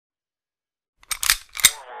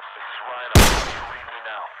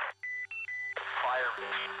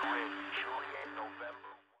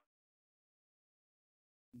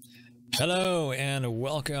Hello and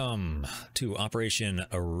welcome to Operation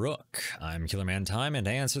Rook. I'm killermantime, and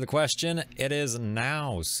to answer the question, it is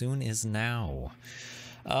now. Soon is now.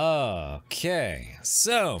 Okay,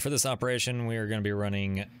 so for this operation, we are going to be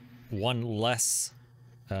running one less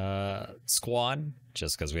squad,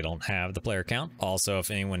 just because we don't have the player count. Also,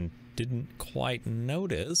 if anyone didn't quite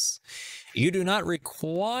notice, you do not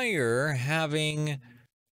require having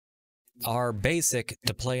our basic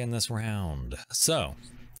to play in this round. So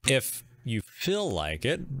if you feel like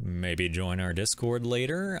it, maybe join our Discord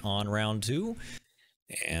later on round 2,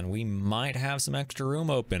 and we might have some extra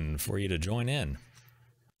room open for you to join in.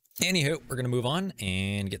 Anywho, we're going to move on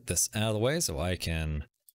and get this out of the way so I can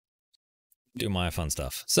do my fun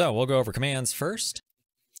stuff. So we'll go over commands first.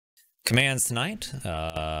 Commands tonight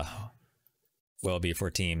will be for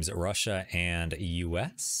teams Russia and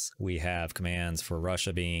US. We have commands for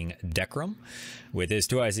Russia being Dekrum, with his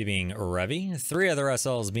 2 IC being Revy, 3 other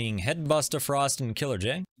SLs being Headbuster, Frost, and Killer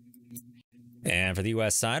J. And for the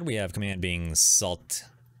US side, we have command being Saltine,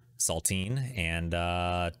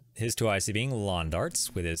 and his 2 IC being Lawn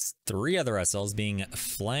Darts, with his 3 other SLs being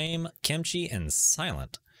Flame, Kimchi, and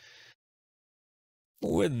Silent.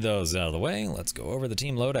 With those out of the way, let's go over the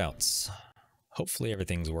team loadouts. Hopefully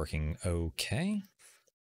everything's working okay.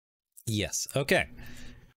 Yes, okay.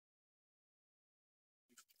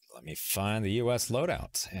 Let me find the US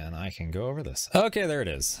loadout and I can go over this. Okay, there it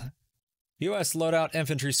is. US loadout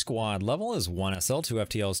infantry squad level is 1 SL, 2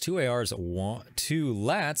 FTLs, 2 ARs, 2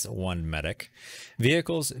 LATs, 1 medic.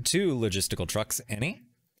 Vehicles, 2 logistical trucks, any.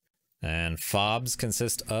 And FOBs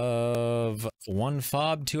consist of 1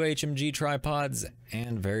 FOB, 2 HMG tripods,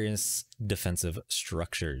 and various defensive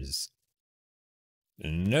structures.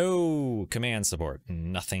 No command support,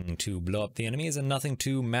 nothing to blow up the enemies, and nothing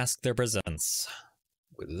to mask their presence.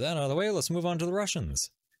 With that out of the way, let's move on to the Russians.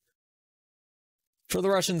 For the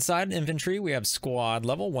Russian side infantry, we have squad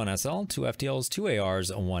level 1 SL, 2 FTLs, 2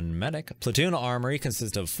 ARs, 1 medic. Platoon armory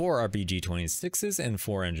consists of 4 RPG-26s and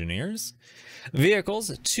 4 engineers.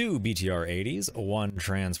 Vehicles, 2 BTR-80s, 1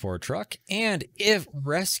 transport truck, and if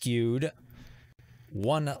rescued,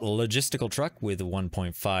 1 logistical truck with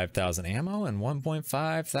 1.5 thousand ammo and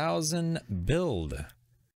 1.5 thousand build.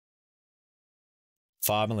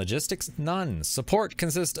 FOB and logistics, none. Support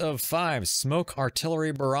consists of 5 smoke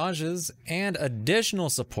artillery barrages and additional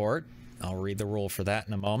support. I'll read the rule for that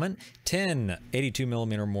in a moment. 10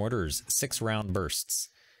 82mm mortars, 6 round bursts.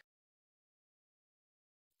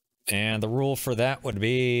 And the rule for that would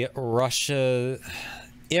be Russia.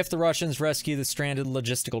 If the Russians rescue the stranded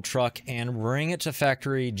logistical truck and bring it to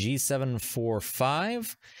factory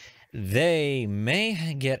G745, they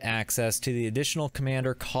may get access to the additional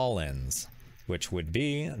commander call-ins, which would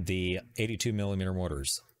be the 82mm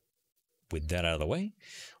mortars. With that out of the way,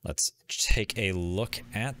 let's take a look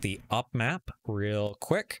at the op map real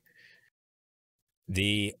quick.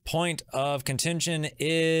 The point of contention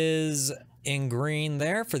is in green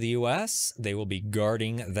there for the US. They will be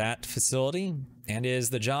guarding that facility, and it is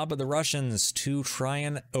the job of the Russians to try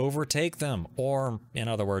and overtake them, or in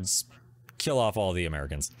other words, kill off all the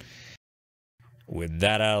Americans. With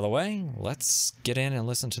that out of the way, let's get in and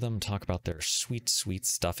listen to them talk about their sweet, sweet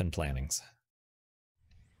stuff and plannings.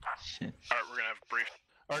 Alright, we're gonna have a brief.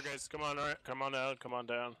 Alright guys, come on down, come on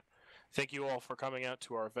down. Thank you all for coming out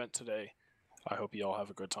to our event today. I hope you all have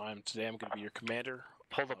a good time. Today I'm gonna be your commander.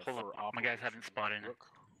 Hold up. My guys haven't spotted it.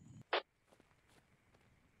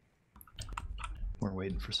 We're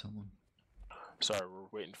waiting for someone. Sorry, we're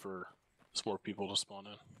waiting for some more people to spawn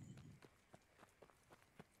in.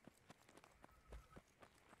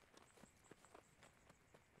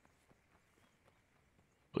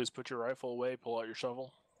 Please put your rifle away, pull out your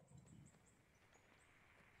shovel.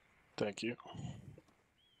 Thank you.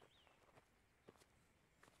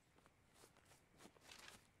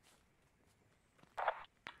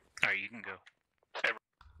 Alright, you can go.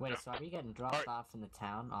 Wait, so are we getting dropped off in the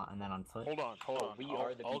town and then on foot? Hold on. I'll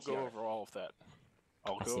go over all of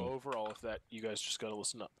that. You guys just gotta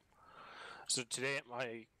listen up. So today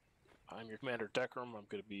I'm your commander Dekrum. I'm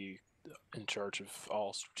gonna be in charge of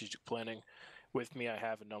all strategic planning. With me I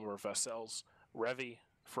have a number of SLs, Revy,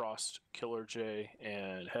 Frost, Killer J,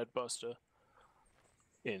 and Headbuster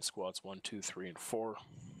in squads 1, 2, 3, and 4.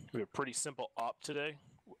 We have a pretty simple op today.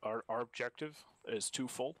 Our objective is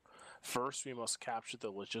twofold. First, we must capture the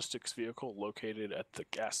logistics vehicle located at the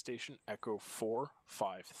gas station Echo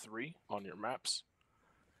 453 on your maps.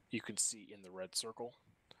 You can see in the red circle.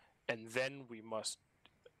 And then we must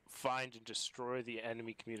find and destroy the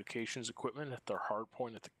enemy communications equipment at their hard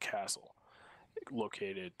point at the castle,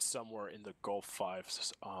 located somewhere in the Gulf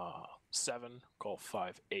 5-7, Gulf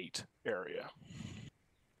 5-8 area.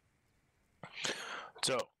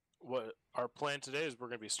 So, what our plan today is we're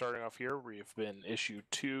going to be starting off here. We've been issued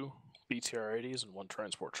 2 BTR-80s and 1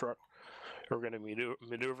 transport truck. We're going to be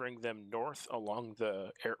maneuvering them north along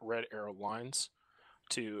the red arrow lines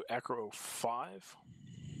to Echo 5,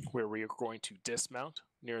 where we are going to dismount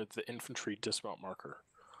near the infantry dismount marker.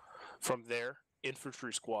 From there,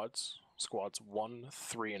 infantry squads 1,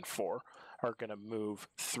 3, and 4, are going to move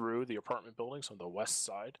through the apartment buildings on the west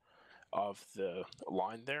side of the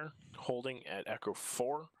line there, holding at Echo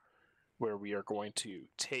 4, where we are going to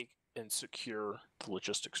take and secure the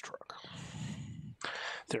logistics truck.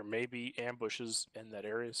 There may be ambushes in that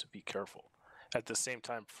area, so be careful. At the same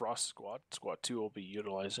time, Frost Squad 2 will be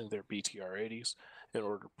utilizing their BTR-80s in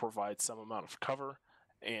order to provide some amount of cover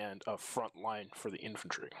and a front line for the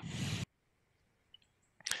infantry.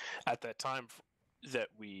 At that time that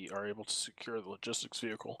we are able to secure the logistics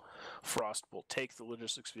vehicle, Frost will take the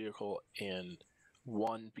logistics vehicle in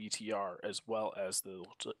 1 BTR, as well as the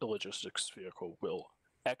logistics vehicle will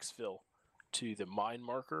exfil to the mine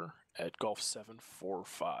marker at Gulf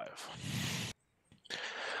 745.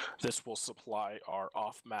 This will supply our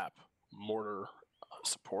off-map mortar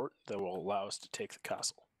support that will allow us to take the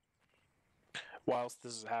castle. Whilst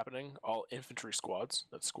this is happening, all infantry squads,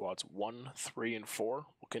 that's squads 1, 3, and 4,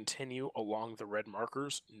 will continue along the red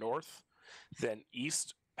markers north, then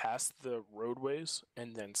east past the roadways,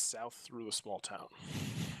 and then south through the small town.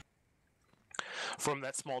 From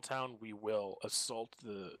that small town, we will assault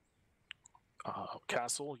the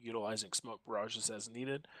castle utilizing smoke barrages as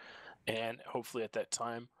needed, and hopefully at that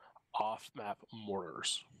time, off-map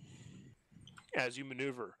mortars. As you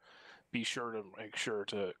maneuver, be sure to make sure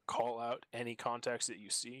to call out any contacts that you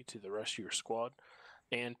see to the rest of your squad,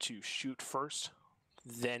 and to shoot first,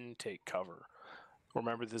 then take cover.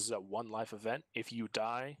 Remember, this is a 1-life event. If you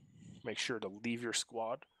die, make sure to leave your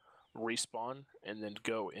squad, respawn, and then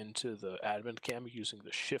go into the admin cam using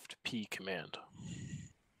the Shift P command.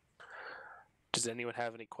 Does anyone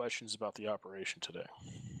have any questions about the operation today?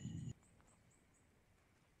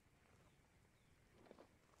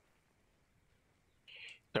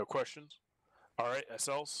 No questions? All right,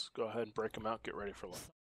 SLs, go ahead and break them out. Get ready for lunch.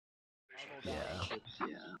 Yeah.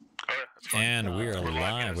 And we are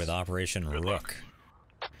live with Operation Rook.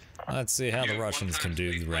 Let's see how the Russians can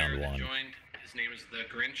do round 1. His name is the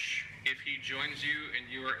Grinch. If he joins you and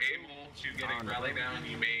you are able to get a rally down,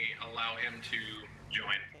 you may allow him to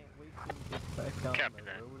join. Copy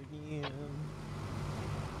that.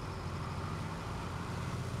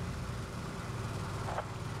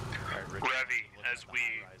 Revy, as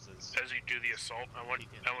you do the assault, I want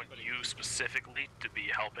you specifically to be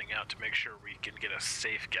helping out to make sure we can get a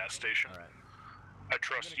safe gas station. Alright. I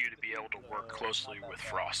trust you to be able to work closely with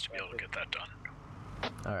Frost to be able to get that done.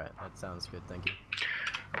 Alright, that sounds good, thank you.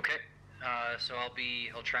 Okay, so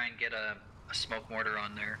I'll try and get a smoke mortar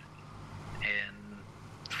on there, and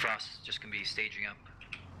Frost's just gonna be staging up,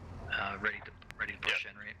 ready to push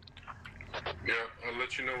in, right? Yeah, I'll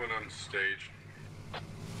let you know when I'm staged.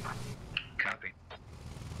 Copy.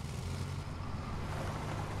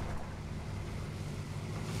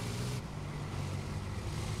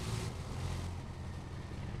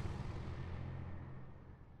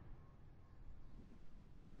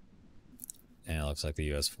 And it looks like the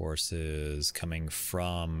U.S. forces coming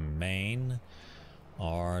from Maine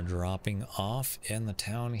are dropping off in the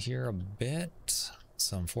town here a bit.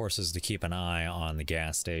 Some forces to keep an eye on the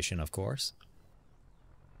gas station, of course.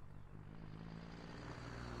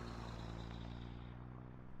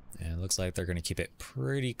 And it looks like they're going to keep it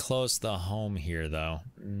pretty close to home here, though.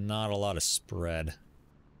 Not a lot of spread.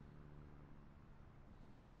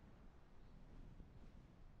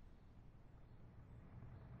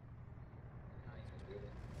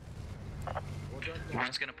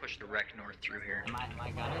 One's gonna push the wreck north through here. Am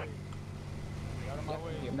I gunning? Get out of my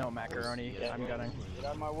way. No macaroni, I'm gunning. Get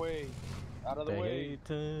out of my way. Out of the way.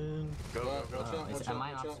 Go, go, go. Am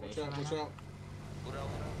I in observation right now? Oh,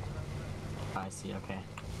 I see, okay.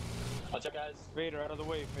 Watch out, guys. Vader, out of the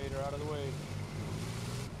way. Vader, out of the way.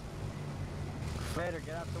 Vader,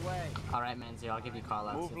 get out the way. Alright, Manzi, I'll give you call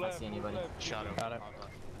outs if I see anybody. Shot him. Got it.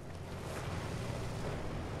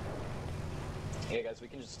 Hey guys, we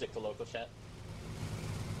can just stick to local chat.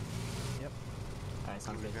 Yep. Alright,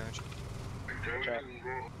 sounds good. Chat.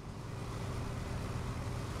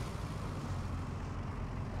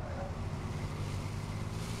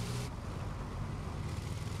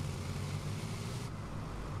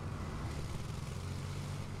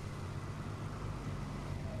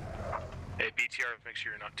 Hey, BTR, make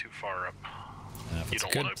sure you're not too far up. If it's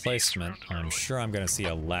good placement, I'm sure I'm going to see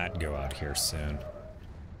a lat go out here soon.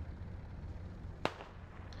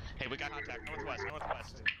 Hey, we got contact.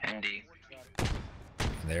 Northwest. ND.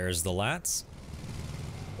 There's the lats.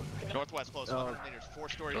 Northwest close, 100 meters,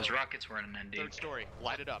 4-story. Those rockets were in an ND. 3rd story,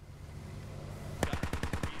 light it up.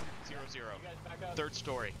 0-0. 3rd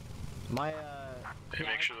story. My Hey,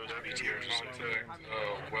 make sure those BTRs are safe.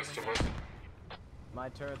 West of us. my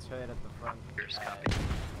turret's right at the front. Here's copy.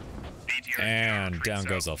 And down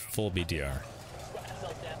goes a full BTR.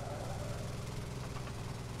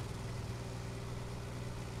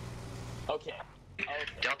 Okay.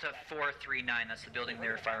 Delta 439, that's the building they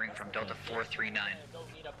were firing from. Delta 439. Go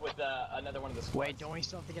meet up with another one of the squads. Wait, don't we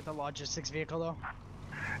still have to get the logistics vehicle though?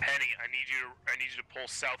 Henny, I need you to pull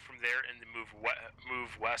south from there and then move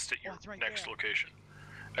west at your next location.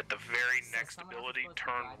 At the very next ability,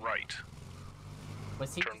 turn right.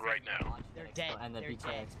 Turn right now. They're dead. And the They're BK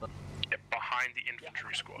dead. explode. Yeah, behind the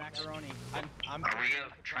infantry squads. Macaroni. I'm Are we gonna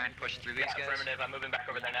try and push through these guys? Affirmative. I'm moving back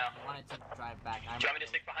over there now. I wanted to drive back. Do you want me to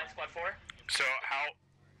stick behind squad 4? So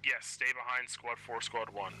yes, stay behind squad 4, squad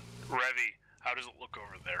 1. Revy, how does it look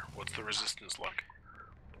over there? What's the resistance like?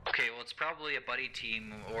 Okay, well it's probably a buddy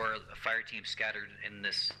team or a fire team scattered in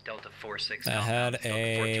this Delta 46. I had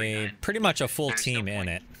a pretty much a full team in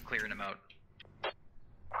it. Clearing them out.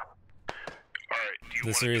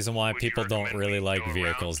 This is the reason why people don't really like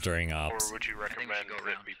vehicles during ops. Or would you recommend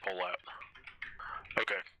that we pull out?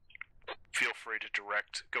 Okay. Feel free to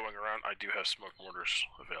direct going around. I do have smoke mortars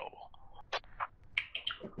available.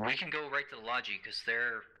 We can go right to the lodgy because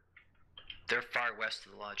they're far west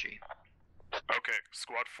of the lodgy. Okay,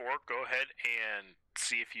 squad 4, go ahead and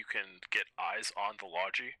see if you can get eyes on the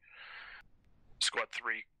lodgy. Squad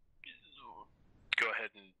 3, go ahead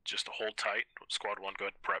and just hold tight. Squad 1, go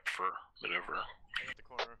ahead and prep for maneuver. At the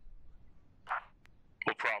corner.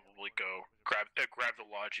 We'll probably go grab the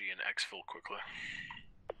lodgy and exfil quickly.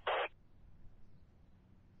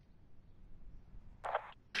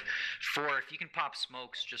 Four, if you can pop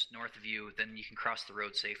smokes just north of you, then you can cross the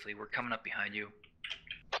road safely. We're coming up behind you.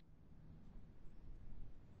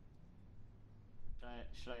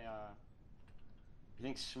 Should I you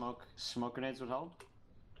think smoke grenades would help?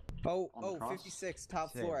 Oh, 56,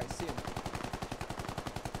 top floor, I see him.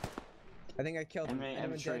 I think I killed him.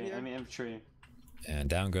 Enemy infantry. And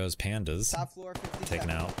down goes Pandas. Top floor, 57. Taken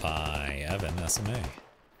out by Evan, SMA.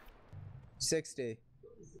 60.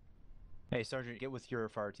 Hey, Sergeant, get with your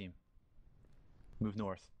fire team. Move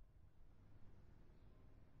north.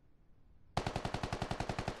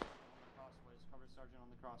 Crossways, cover Sergeant on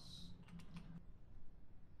the cross.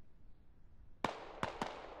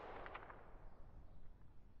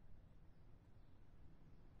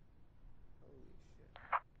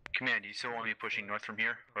 Command, do you still want me pushing north from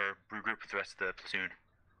here, or regroup with the rest of the platoon?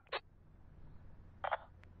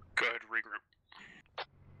 Go ahead, regroup.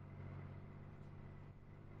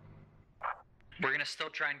 We're gonna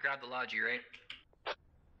still try and grab the lodgy, right?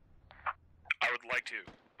 I would like to,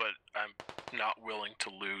 but I'm not willing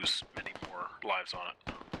to lose many more lives on it.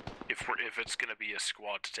 If it's gonna be a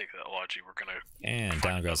squad to take that lodgy, we're gonna. And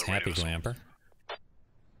down goes Happy Glamper.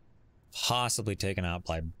 Possibly taken out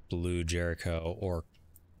by Blue Jericho or.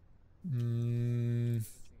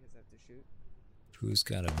 Who's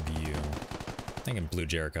got a view? I'm thinking Blue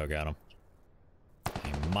Jericho got him.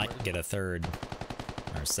 He might get a third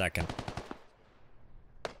or second.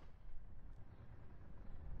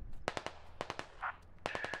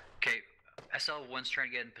 Okay, SL1's trying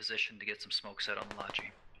to get in position to get some smoke set on the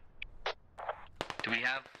lodgy. Do we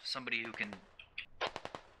have somebody who can...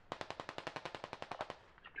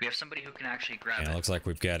 We have somebody who can actually grab And it. it looks like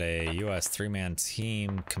we've got a U.S. three-man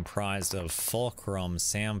team comprised of Fulcrum,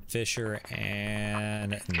 Sam Fisher,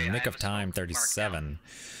 and Nick of Time 37.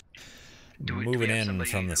 Moving in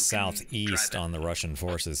from the southeast on the Russian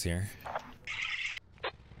forces here.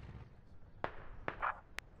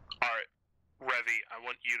 Alright, Revy, I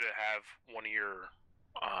want you to have one of your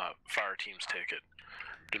fire teams take it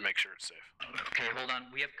to make sure it's safe. Okay, hold on.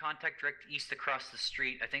 We have contact direct east across the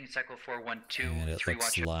street. I think it's Echo 412. And it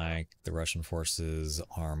looks like the Russian forces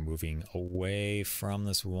are moving away from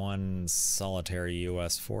this one solitary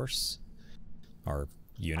U.S. force or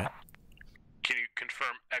unit. Can you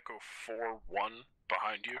confirm Echo 4-1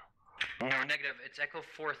 behind you? No, negative. It's Echo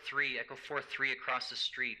 4-3. Echo 4-3 across the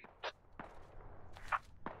street.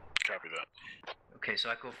 Copy that. Okay, so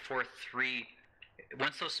Echo 4-3.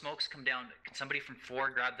 Once those smokes come down, can somebody from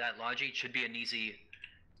 4 grab that lodgy? It should be an easy...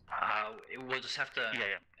 we'll just have to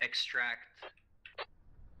extract...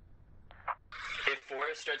 If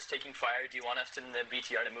 4 starts taking fire, do you want us in the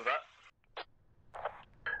BTR to move up?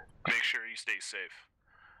 Make sure you stay safe.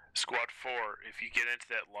 Squad 4, if you get into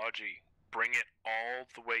that lodgy, bring it all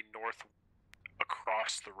the way north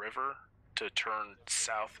across the river to turn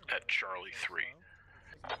south at Charlie 3.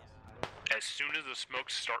 As soon as the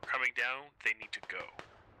smokes start coming down, they need to go.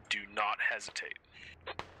 Do not hesitate.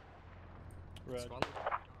 Red.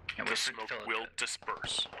 The smoke will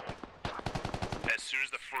disperse. As soon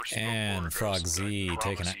as the first smoke And order Frog goes, Z I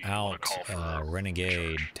taking promise you wanna out call for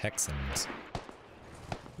Renegade Texans.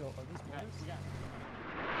 And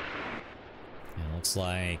it looks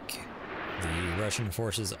like the Russian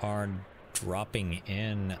forces are dropping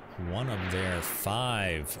in one of their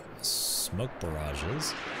 5 smoke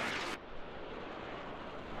barrages.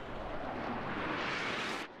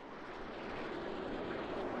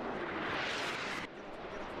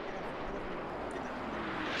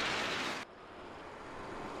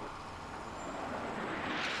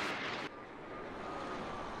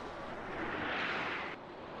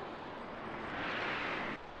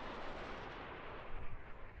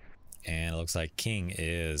 And it looks like King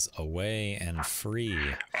is away and free.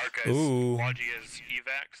 Alright guys, Ooh. Logi has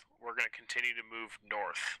evac. We're going to continue to move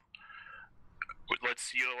north.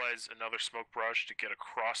 Let's utilize another smoke barrage to get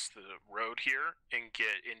across the road here and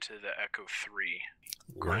get into the Echo 3.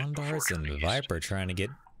 Rondars and Viper trying to get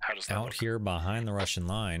out look? here behind the Russian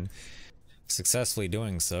line. Successfully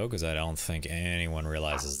doing so, because I don't think anyone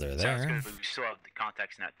realizes they're Sounds there. good, but we still have the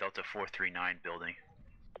contacts in that Delta 439 building.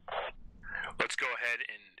 Let's go ahead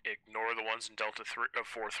and ignore the ones in Delta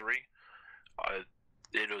 4-3.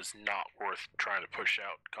 It is not worth trying to push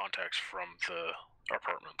out contacts from the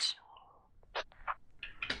apartments.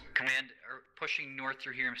 Command, pushing north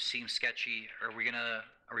through here seems sketchy. Are we gonna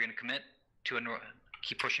commit to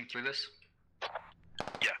keep pushing through this?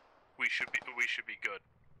 Yeah, we should be good.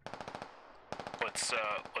 Let's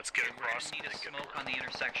get across. We need a smoke on the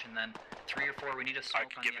intersection then. 3 or 4. We need a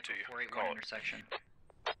smoke on the Echo 481 intersection.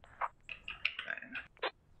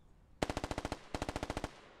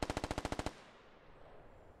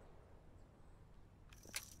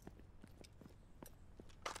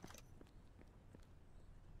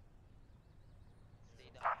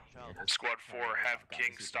 Squad 4, have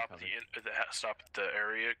King stop at the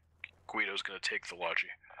area. Guido's gonna take the Logi.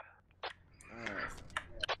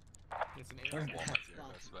 Do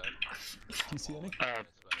you see any?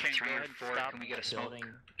 King 3 or 4, can we get a smoke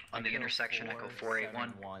on the intersection Echo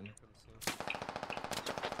 481?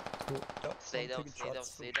 Stay down, stay down,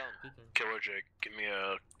 stay down. Killer Jake, give me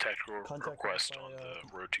a tactical request on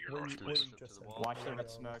the road to your north, please. Watch the red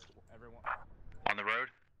smoke, everyone. On the road?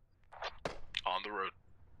 On the road.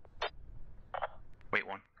 Wait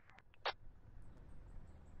one.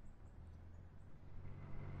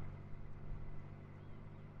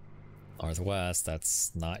 Northwest,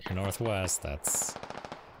 that's not your northwest, it's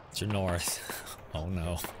your north. Oh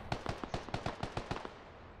no.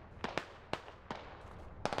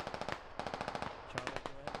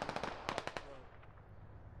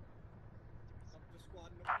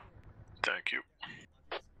 Thank you.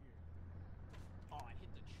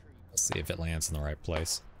 Let's see if it lands in the right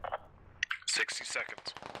place. 60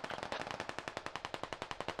 seconds.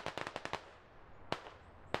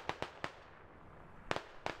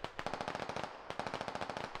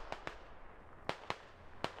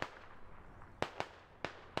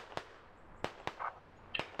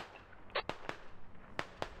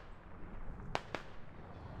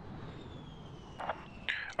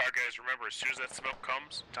 Alright guys, remember, as soon as that smoke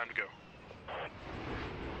comes, time to go.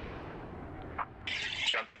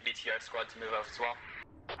 Jump BTR squad to move out as well.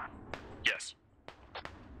 Yes.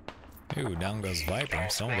 Ooh, down goes Viper.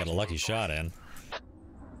 Someone got a lucky shot in.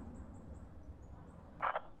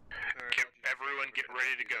 Everyone get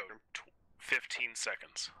ready to go. 15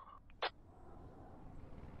 seconds.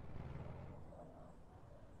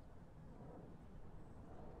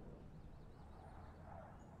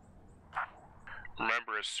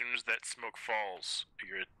 Remember, as soon as that smoke falls,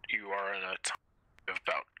 you are in a time of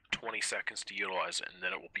about 20 seconds to utilize it, and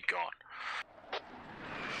then it will be gone.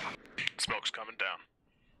 Smoke's coming down.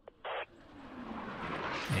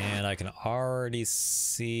 And I can already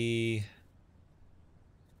see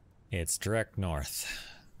it's direct north.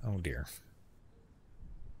 Oh dear.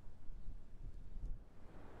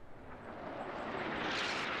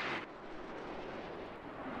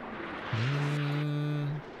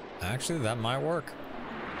 Actually, that might work.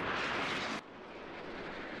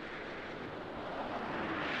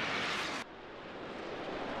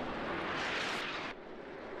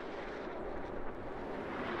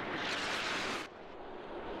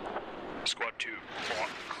 Squad 2,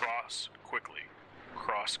 cross quickly.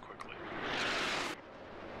 Cross quickly.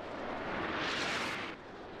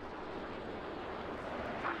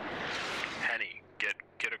 Henny, get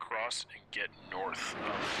across and get north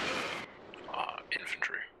of the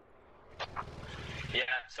infantry. Yeah,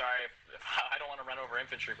 sorry. I don't want to run over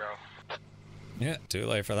infantry, bro. Yeah, too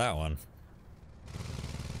late for that one.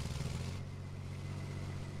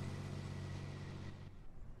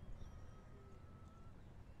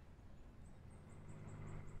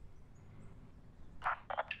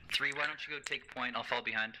 3, why don't you go take point? I'll fall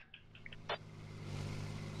behind.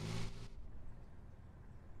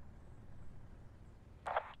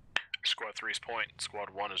 Squad 3's point. Squad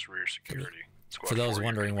 1 is rear security. Squad For those 4,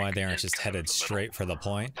 wondering why they aren't just headed straight for the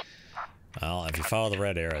point, well, if you follow the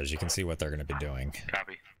red arrows, you can see what they're going to be doing.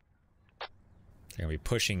 Copy. They're going to be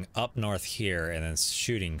pushing up north here and then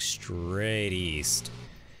shooting straight east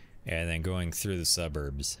and then going through the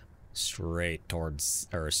suburbs straight towards,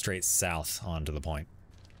 or straight south onto the point.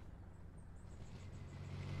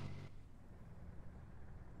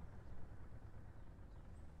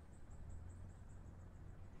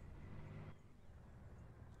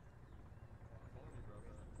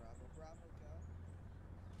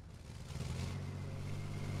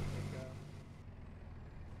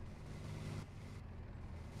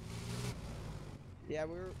 Yeah,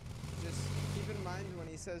 we're just keep in mind when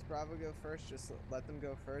he says Bravo go first, just let them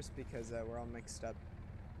go first because we're all mixed up.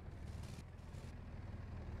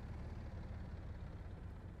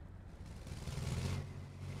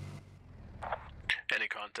 Any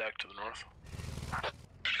contact to the north?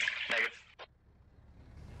 Negative.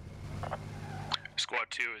 Squad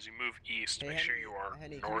 2, as you move east, make sure you are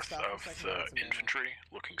north of the infantry,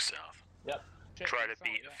 looking south. Yep. Try to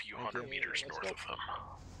be a few hundred meters north of them.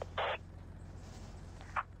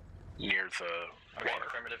 Near the water.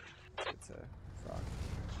 Affirmative. It's a frog.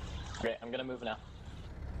 Great, I'm gonna move now.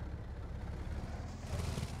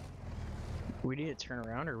 We need to turn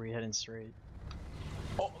around, or are we heading straight?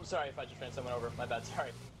 Oh, I'm sorry if I just ran someone over. My bad, sorry.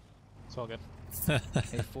 It's all good.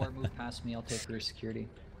 Hey, 4, move past me. I'll take rear security.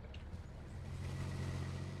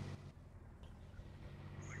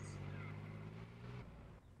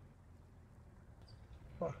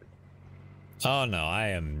 Oh no, I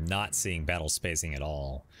am not seeing battle spacing at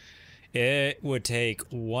all. It would take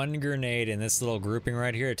one grenade in this little grouping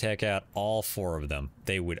right here to take out all 4 of them.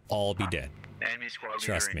 They would all be dead. Enemy squad leader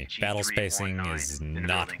Trust me, in battle spacing G319 is in the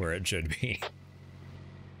not building. where it should be.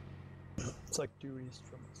 It's like due east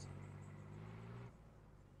from us.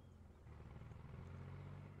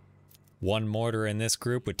 One mortar in this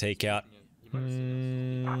group would take out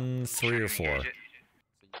 3 or 4.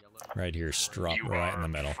 Right here, drop right in the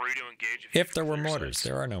middle. Free to engage If there were mortars.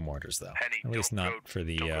 There are no mortars, though. At least not for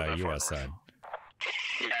the US side.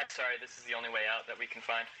 Yeah, sorry, this is the only way out that we can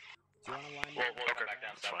find. Do you want to line We'll come back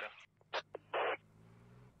down, Salvo.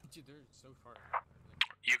 Dude, they're so far.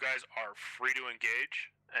 You guys are free to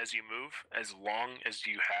engage as you move, as long as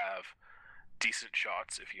you have decent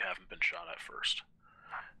shots if you haven't been shot at first.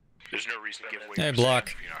 There's no reason to give away Hey, your Block.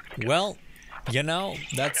 stand if you're not gonna get Well, you know,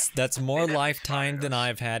 that's more lifetime than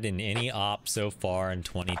I've had in any op so far in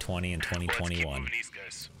 2020 and 2021.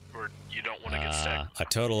 You don't want to get stacked. A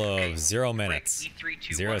total of 0 minutes,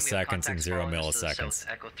 E321, 0 we have seconds, and contacts 0 following us to the milliseconds.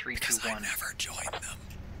 south, Echo 321. never joined them.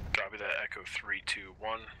 Copy that, Echo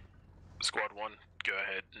 321. Squad 1, go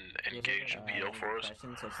ahead and engage and BL for us.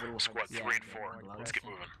 Squad 3 and 4, let's get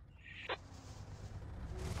moving.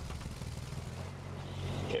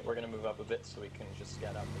 Okay, we're gonna move up a bit so we can just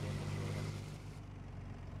scout out the infantry.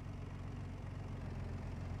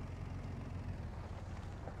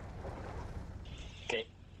 Okay,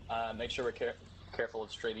 make sure we're careful.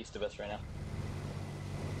 It's straight east of us right now.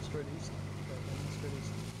 Straight east. Okay, straight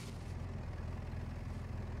east.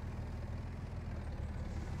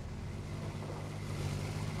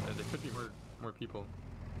 There could be more people.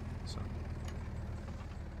 So.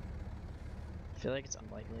 I feel like it's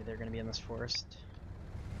unlikely they're going to be in this forest.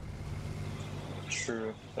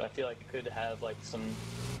 True, but I feel like it could have like some,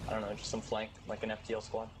 I don't know, just some flank, like an FTL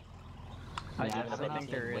squad. I don't know think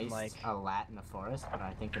if they're in like a lat in the forest, but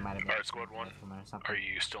I think they might have been. Alright, Squad 1, are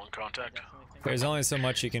you still in contact? There's only so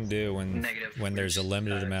much you can do when there's a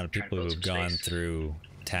limited amount of people who've gone through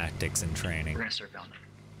tactics and training. We're gonna start bound.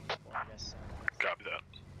 Copy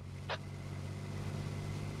that.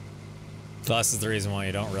 Thus is the reason why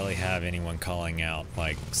you don't really have anyone calling out,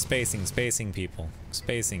 like, spacing people,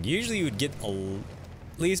 spacing. Usually you would get at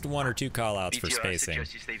least 1 or 2 call-outs for BTR, I spacing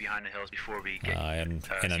suggest you stay behind the hills before we get, in see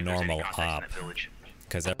a if there's normal any contacts op, in that village.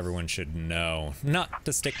 because everyone should know not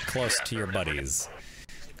to stick close to your buddies,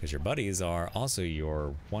 because your buddies are also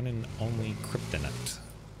your one and only kryptonite.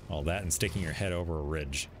 All that and sticking your head over a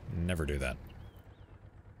ridge. Never do that.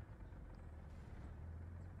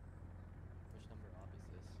 Which number op is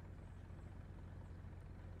this?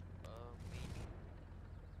 Maybe.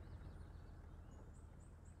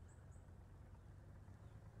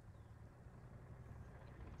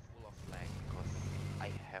 Full of lag because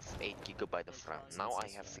I have 8 GB of RAM. Now I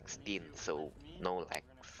have 16, so no lags.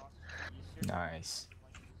 Nice.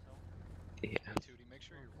 Yeah. Tootie, make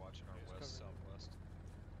sure you're watching our west, southwest.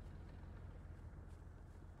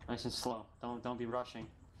 Nice and slow. Don't be rushing.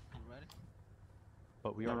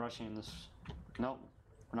 But we are are rushing in this. No,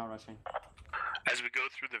 we're not rushing. As we go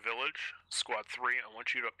through the village, Squad 3, I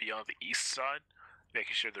want you to be on the east side,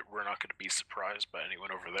 making sure that we're not going to be surprised by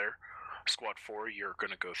anyone over there. Squad 4, you're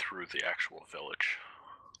going to go through the actual village.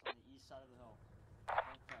 On the east side of the hill.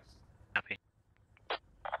 Don't crest. Copy.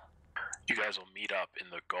 You guys will meet up in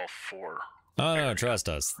the Gulf 4. Oh no, trust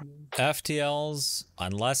us. FTLs,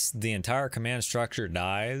 unless the entire command structure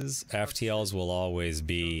dies, FTLs will always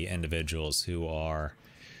be individuals who are,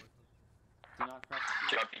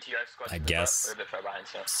 I guess,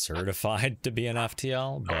 certified to be an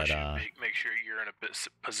FTL, but make sure you're in a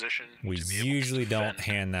position. We usually don't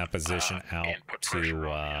hand that position out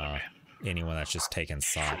to anyone that's just taken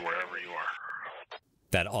side. Wherever you are.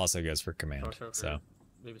 That also goes for command. So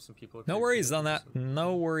maybe some people. No worries on that.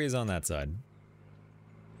 No worries on that side.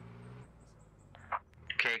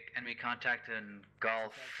 Okay, enemy contact in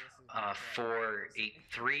Golf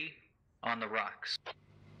 483 on the rocks.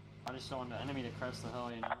 I just don't want the enemy to crest the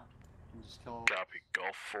hill, you know. And just kill. Copy.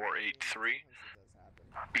 Gulf 483.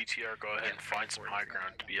 BTR, go ahead and find some high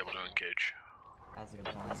ground to be able to engage. That's a good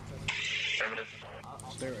point.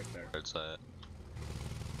 Stay right there. Where's that?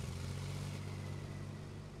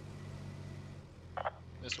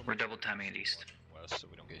 We're double timing it east. West, so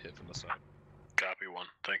we don't get hit from the side. Copy 1.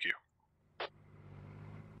 Thank you.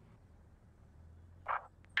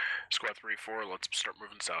 Squad 3-4, let's start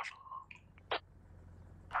moving south.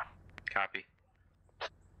 Copy.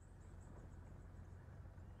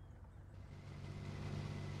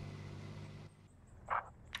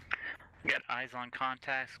 We got eyes on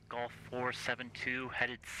contacts, Golf 472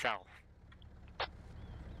 headed south.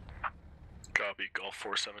 Copy, Golf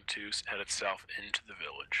 472's headed south into the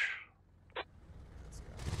village.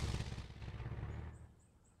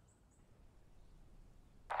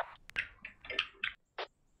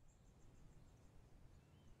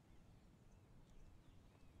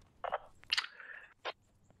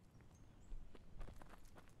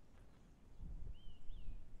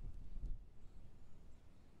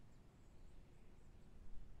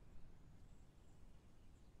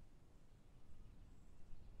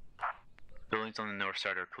 Buildings on the north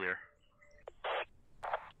side are clear.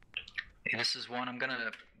 Hey, this is 1. I'm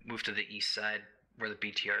gonna move to the east side where the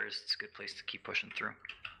BTR is. It's a good place to keep pushing through.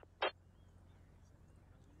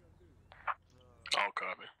 All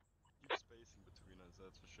copy. Keep space in between us,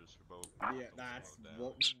 that's for sure, Sherbo. Yeah, that's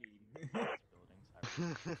what we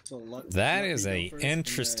need. So that is a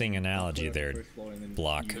interesting analogy there,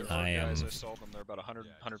 Block. I am Guys, I saw them. They're about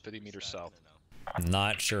 150 meters south.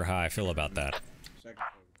 not sure how I feel about that.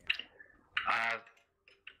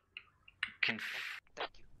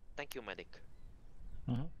 Thank you, medic.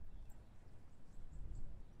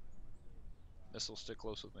 Missile, stick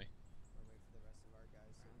close with me.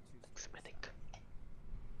 Thanks, medic.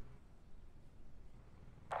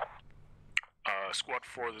 Squad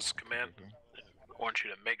 4, this is command. I want you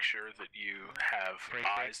to make sure that you have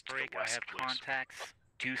eyes to the west, I have please. contacts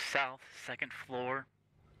due south, 2nd floor.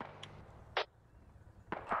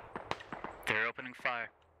 They're opening fire.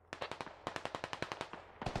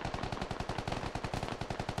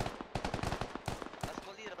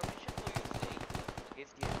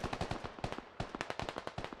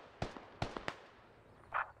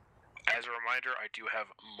 As a reminder, I do have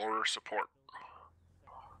mortar support.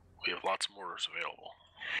 We have lots of mortars available.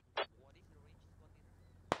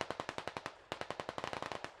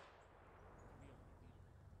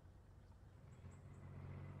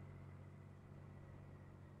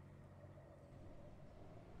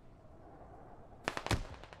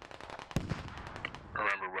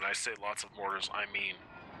 Remember, when I say lots of mortars, I mean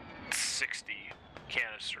 60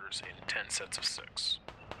 canisters in 10 sets of 6.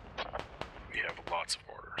 We have lots of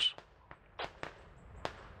mortars.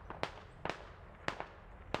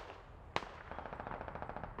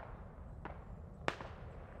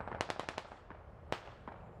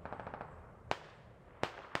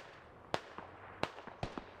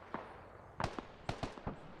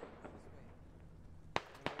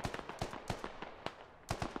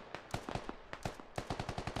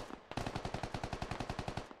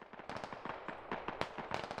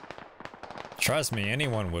 Trust me,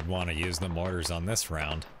 anyone would want to use the mortars on this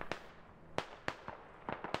round.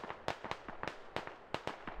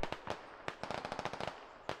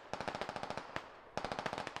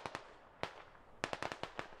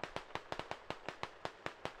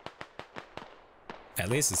 At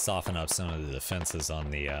least it's soften up some of the defenses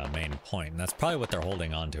on the main point, and that's probably what they're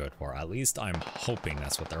holding on to it for. At least I'm hoping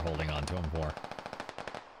that's what they're holding on to them for.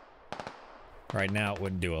 Right now, it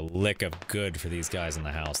wouldn't do a lick of good for these guys in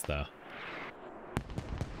the house, though.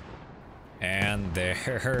 And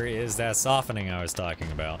there is that softening I was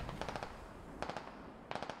talking about.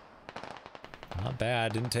 Not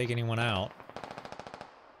bad, didn't take anyone out.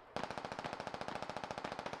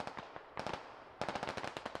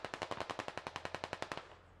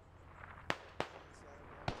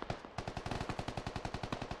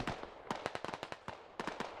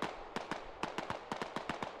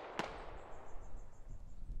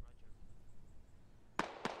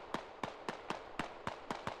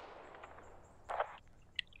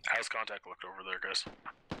 How's contact looked over there, guys?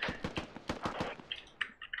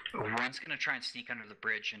 One's gonna try and sneak under the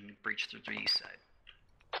bridge and breach through the east side.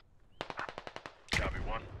 Copy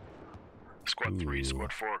 1. Squad 3,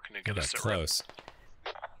 Squad 4, can you get us close?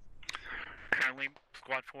 Currently,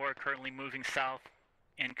 Squad 4 currently moving south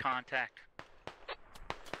in contact.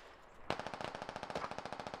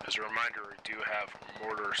 As a reminder, we do have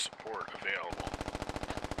mortar support available.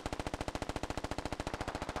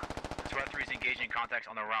 Squad 3 is engaging contacts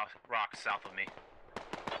on the rocks south of me.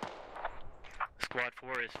 Squad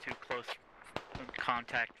 4 is too close in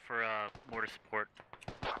contact for mortar support.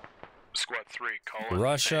 Squad 3, call in.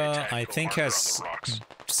 Russia, I think, has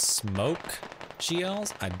smoke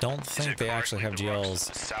GLs. I don't think they actually have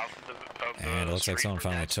GLs. And it looks like someone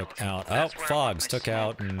finally took out. Oh, Fogs took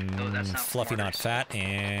out Fluffy Not Fat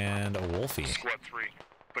and Wolfie. Squad 3,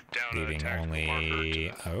 put down leaving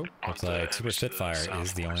only. Oh, looks like Super Spitfire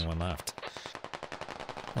is the only one left.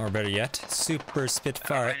 Or better yet, Super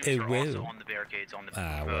Spitfire. Also on the barricades on the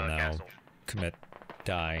well, now castle. commit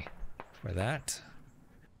die for that.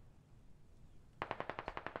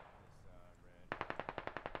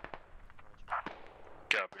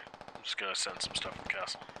 Copy. I'm just gonna send some stuff to the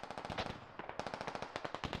castle.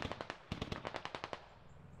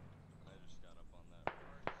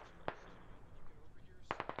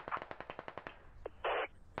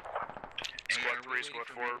 Squad 3, Squad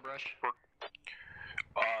 4.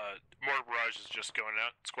 Mortar barrage is just going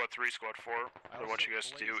out. Squad 3, Squad 4. What I want you guys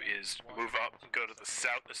to do is move up, go to the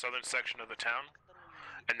southern section of the town,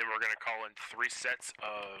 and then we're gonna call in 3 sets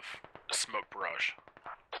of smoke barrage.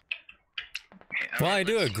 Well, I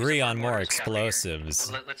do agree on more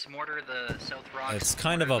explosives. Let's mortar the south rocks. It's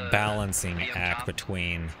kind of a balancing act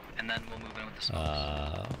between. And then we'll move in with the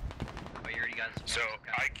smokes. So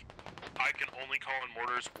I can only call in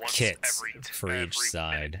mortars once Kits every for each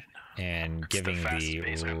side, minute. and giving the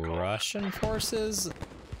Russian forces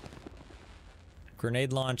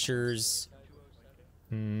grenade launchers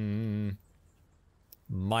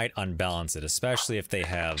might unbalance it, especially if they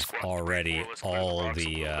have already all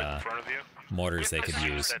the mortars they could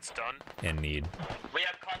use in need. We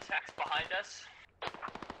have contacts behind us.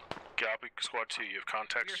 Copy. Squad 2, you have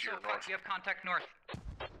contacts to your north. You have contact north.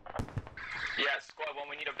 Yeah, Squad 1,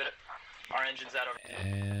 we need a bit. Our engine's out over.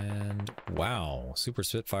 And wow, Super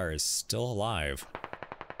Spitfire is still alive.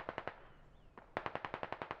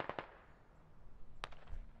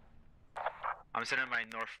 I'm sending my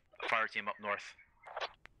north fire team up north.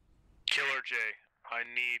 Killer J, I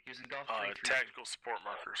need tactical support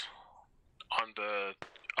markers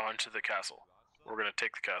onto the castle. We're gonna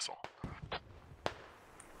take the castle.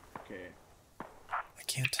 Okay. I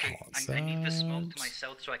can't tell. I need the smoke to my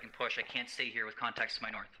south so I can push. I can't stay here with contacts to my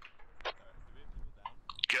north.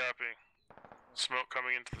 Copy. Smoke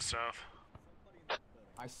coming into the south.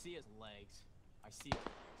 I see his legs. I see his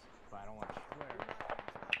legs, but I don't want to swear.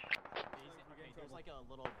 There's like a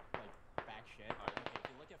little back shed. Okay, if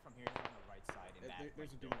you look at from here, he's on the right side in that.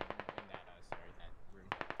 There's a door in that that room.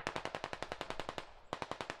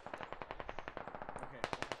 Okay.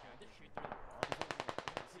 Can I just shoot through the wall?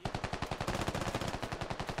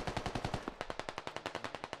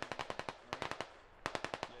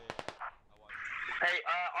 Hey,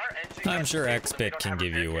 our engine. I'm sure XBit can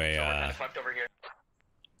give you a.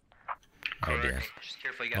 Oh dear.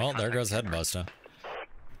 Well, there goes Headbuster.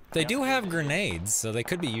 They do have grenades, so they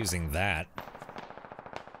could be using that.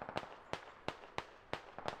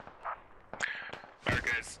 Alright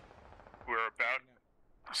guys, we're about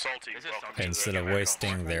salty. Instead of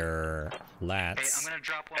wasting their lats. Hey, I'm gonna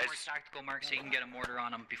drop one more tactical mark so you can get a mortar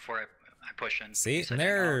on them before I push in. See,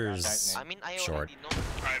 there's short.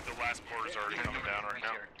 I have the last mortars already coming down right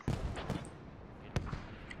now.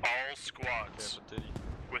 All squads,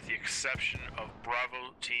 with the exception of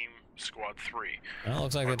Bravo Team Squad 3. Well,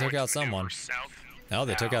 looks like they took out someone. Oh,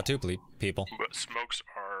 they took out 2 people. But smokes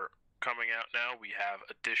are coming out now. We have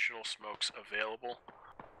additional smokes available.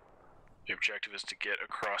 The objective is to get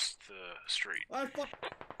across the street.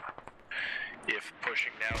 If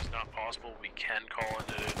pushing now is not possible, we can call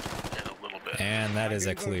into it in a little bit. And that is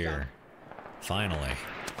a clear. Finally.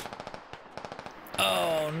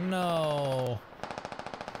 Oh no.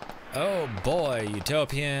 Oh boy,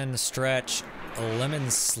 Utopian, Stretch, Lemon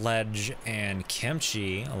Sledge and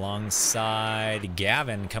Kimchi alongside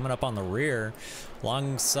Gavin coming up on the rear,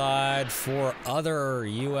 alongside 4 other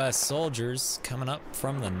U.S. soldiers coming up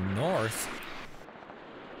from the north.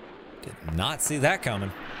 Did not see that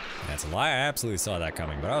coming. That's a lie. I absolutely saw that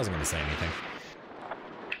coming, but I wasn't going to say anything.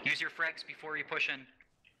 Use your frags before you push in.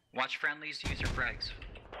 Watch friendlies, use your frags.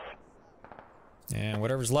 And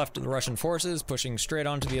whatever's left of the Russian forces pushing straight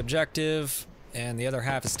onto the objective, and the other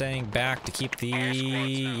half is staying back to keep the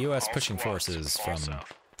U.S. pushing forces from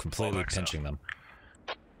completely pinching them.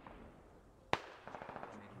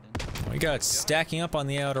 We got stacking up on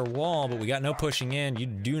the outer wall, but we got no pushing in. You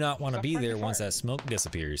do not want to be there once that smoke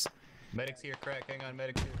disappears. Medics here, crack. Hang on,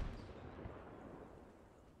 medics here.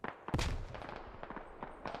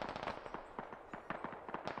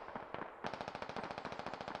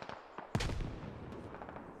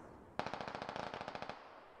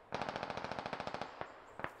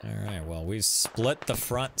 Alright, well, we've split the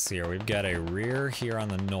fronts here. We've got a rear here on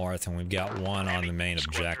the north, and we've got one on the main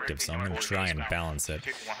objective, so I'm going to try and balance it.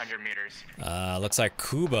 100 meters. Looks like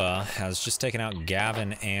Kuba has just taken out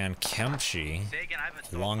Gavin and Kemchi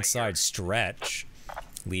alongside Stretch,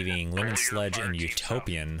 leaving Lemon Sledge and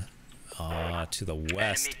Utopian to the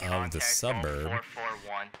west of the suburb.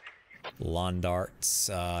 Londart's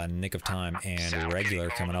Nick of Time and Regular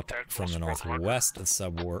coming up from the northwest of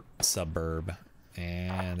the suburb.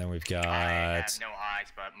 And then we've got I have no eyes,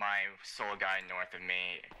 but my solo guy north of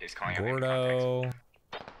me is calling out Gordo,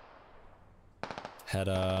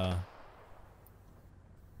 Hedda,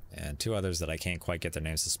 and 2 others that I can't quite get their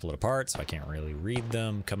names to split apart, so I can't really read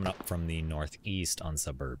them, coming up from the northeast on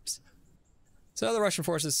suburbs. So the Russian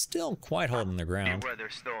forces still quite holding their ground. Beware,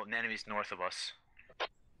 there's still enemies north of us.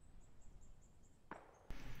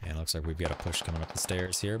 And it looks like we've got a push coming up the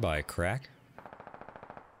stairs here by Crack.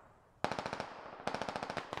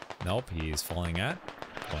 Nope, he's falling up.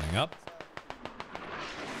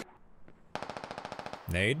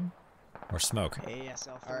 Nade or smoke?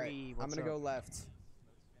 ASL3. Alright, I'm gonna go left.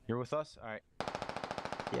 You're with us? Alright.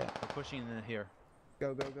 Yeah, we're pushing in here.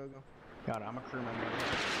 Go. God, I'm a crewman.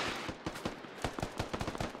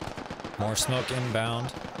 More smoke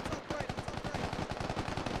inbound.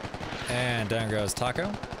 And down goes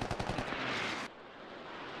Taco.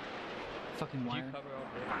 Fucking wire.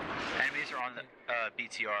 Enemies are on the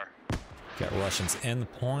BTR. Got Russians in the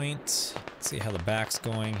point. Let's see how the back's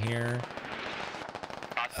going here.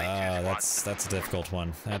 That's a difficult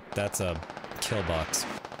one. That's a kill box. Or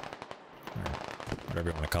whatever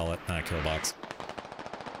you want to call it. Not a kill box.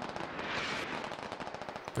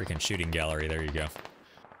 Freaking shooting gallery. There you go.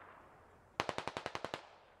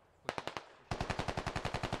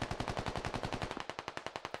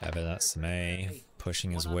 Evan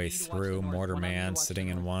pushing his way through. Mortarman sitting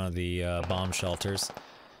in one of the bomb shelters.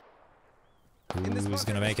 Who's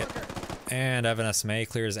gonna make it? And Evan SMA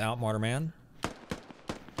clears out Mortarman,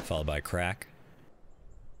 followed by Crack.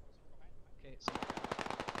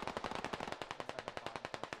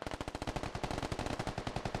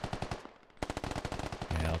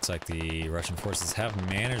 Yeah, looks like the Russian forces have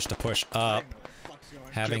managed to push up,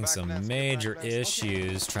 having some major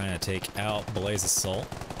issues trying to take out Blaze Assault.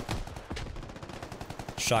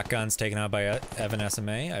 Shotguns taken out by Evan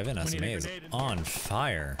SMA. Evan SMA is on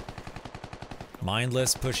fire.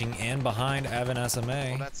 Mindless pushing in behind Evan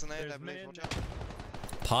SMA.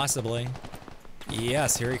 Possibly.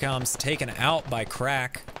 Yes, here he comes. Taken out by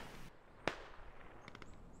Crack.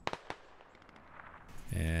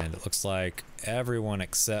 And it looks like everyone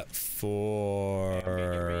except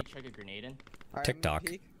for TikTok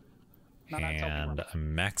and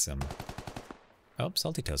Maxim. Oh,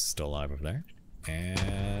 Salty Toast is still alive over there.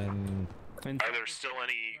 And are there still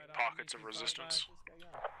any pockets of resistance?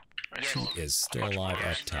 he is still alive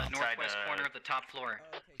up top. Northwest corner of the top floor.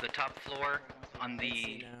 The top floor on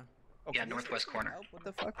the northwest corner. What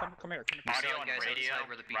the fuck? Come here. Audio and radio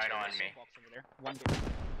right on me.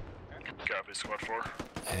 Copy, squad 4.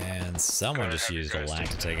 And someone just used a lag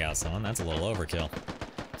to take out someone. That's a little overkill.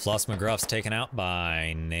 Floss McGruff's taken out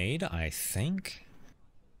by Nade, I think.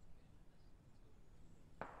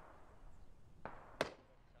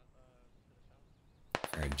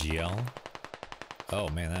 Or GL. Oh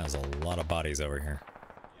man, that was a lot of bodies over here.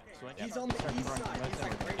 He's on the east side. He's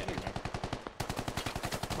like right here.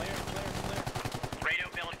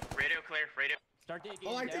 Radio clear. Radio. Start digging.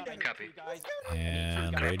 Oh, I take that. Copy.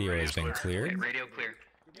 And radio has been cleared. Radio clear.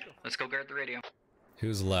 Let's go guard the radio.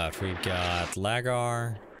 Who's left? We've got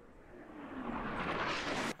Lagar.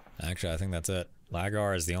 Actually, I think that's it.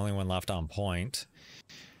 Lagar is the only one left on point.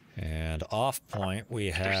 And off point,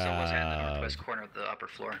 we have There still was in the northwest corner of the upper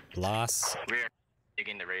floor. Las. We're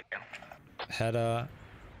digging the radio. Hedda,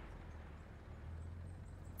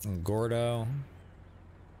 Gordo,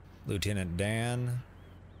 Lieutenant Dan,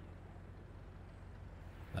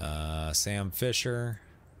 Sam Fisher,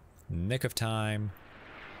 Nick of Time,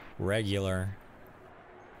 Regular,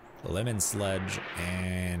 Lemon Sledge,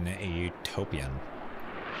 and Utopian.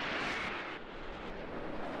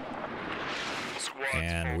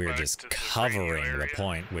 And we're just covering the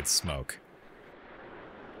point with smoke.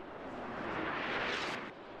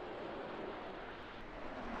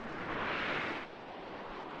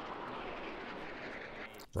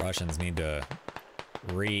 Russians need to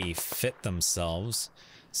refit themselves.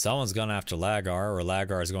 Someone's gone after Lagar, or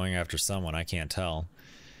Lagar is going after someone. I can't tell.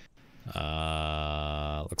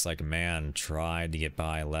 Looks like a man tried to get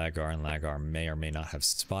by Lagar, and Lagar may or may not have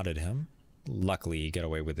spotted him. Luckily, he got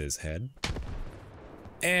away with his head.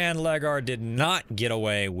 And Lagar did not get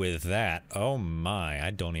away with that. Oh my,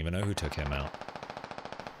 I don't even know who took him out.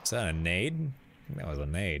 Is that a nade? I think that was a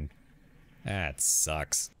nade. That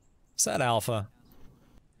sucks. Is that Alpha?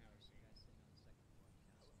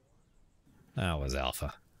 That was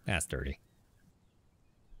Alpha. That's dirty.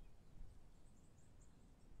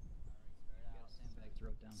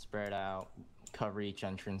 Spread out, cover each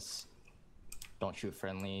entrance. Don't shoot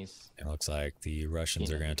friendlies. It looks like the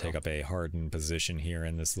Russians are going to take up a hardened position here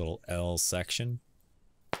in this little L section,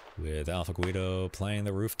 with Alpha Guido playing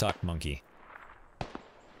the rooftop monkey.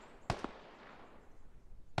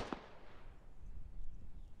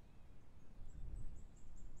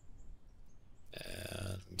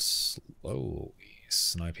 And slowly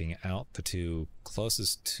sniping out the two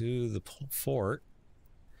closest to the fort.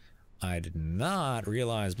 I did not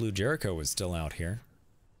realize Blue Jericho was still out here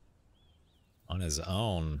on his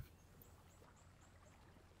own.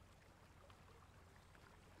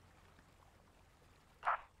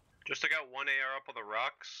 Just took out one AR up on the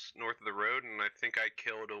rocks north of the road, and I think I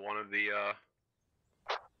killed one of the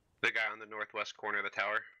guy on the northwest corner of the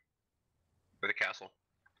tower, or the castle.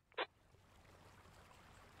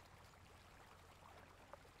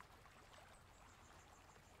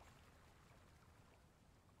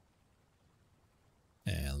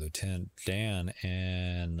 And Lieutenant Dan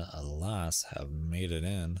and Alas have made it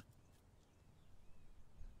in.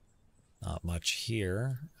 Not much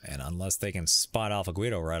here, and unless they can spot Alpha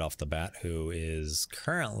Guido right off the bat, who is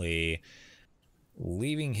currently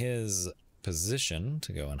leaving his position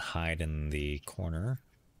to go and hide in the corner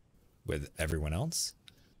with everyone else.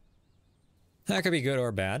 That could be good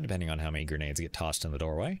or bad, depending on how many grenades get tossed in the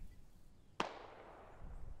doorway.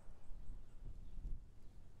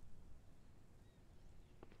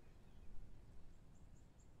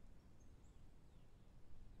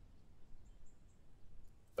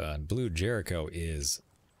 But Blue Jericho is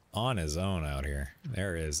on his own out here.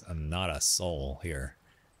 There is not a soul here.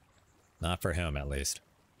 Not for him, at least.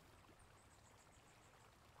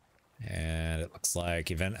 And it looks like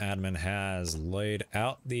Event Admin has laid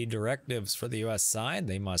out the directives for the US side.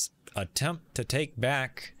 They must attempt to take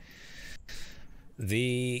back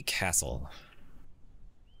the castle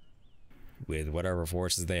with whatever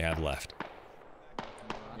forces they have left.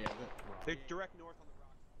 Yeah, they're direct north on the rock.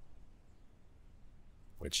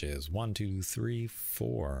 Which is 1, 2, 3,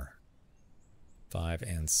 4, 5,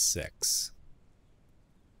 and 6.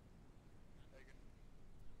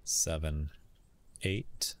 7,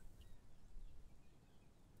 8.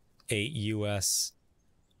 8 US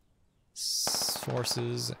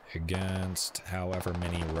forces against however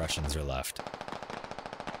many Russians are left.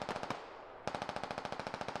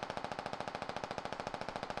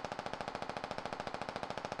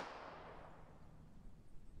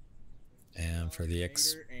 And for the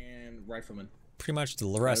and rifleman. pretty much the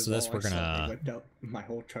rest of this, we're gonna wiped out my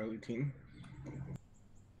whole Charlie team.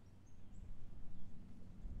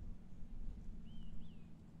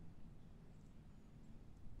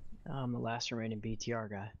 I'm the last remaining BTR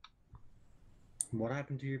guy. What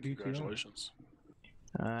happened to your BTR? Congratulations.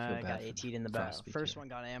 I got AT'd in the back. First one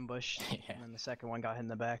got ambushed, and then the second one got hit in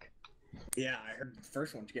the back. Yeah, I heard the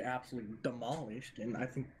first one to get absolutely demolished, and I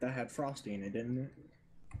think that had Frosty in it, didn't it?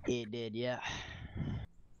 It did, yeah.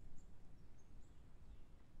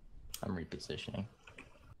 I'm repositioning.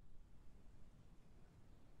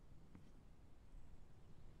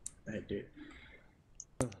 I did.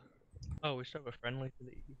 Oh, we still have a friendly for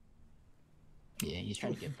the Yeah, he's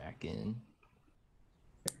trying to get back in.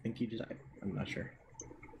 I think he died. I'm not sure.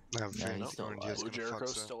 Blue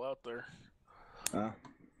Jericho's still out there.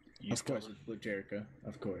 Of course, it's Blue Jericho.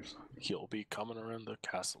 Of course. He'll be coming around the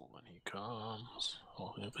castle when he comes.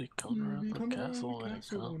 Oh, he'll be coming around the castle when he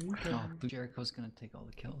comes. Oh, Blue Jericho's gonna take all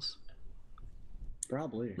the kills.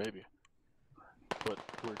 Probably. Maybe. but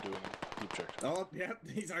we're doing the objective. Oh, yep,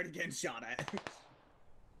 he's already getting shot at.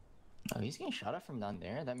 Oh, he's getting shot at from down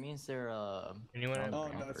there. That means they're Anyone? Oh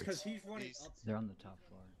no, it's because he's running up. They're on the top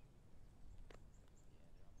floor.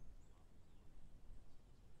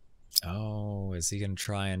 Oh, is he gonna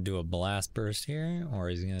try and do a blast burst here, or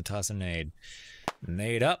is he gonna toss a nade?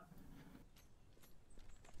 Nade up.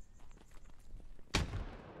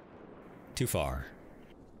 Too far.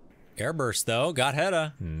 Airburst though, got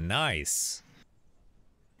Hedda. Nice.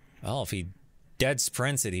 Well, if he dead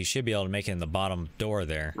sprints it, he should be able to make it in the bottom door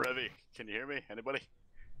there. Revy, can you hear me? Anybody?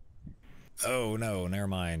 Oh no, never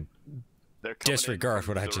mind. They're coming Disregard in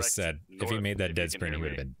what I direct just said. If he north, made that if dead you can sprint, he hear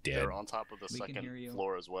would have me. been dead. They're on top of the We can second hear you.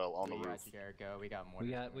 floor as well, on the We roof. got Jericho. We got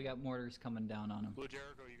mortars. We got mortars coming down on him. Blue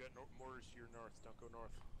Jericho, you got mortars to your north. Don't go north.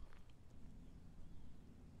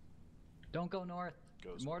 Don't go north.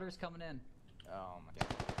 Goes Mortars coming in. Oh my god.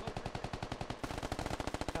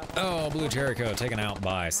 Oh, Blue Jericho taken out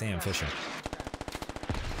by Sam Fisher.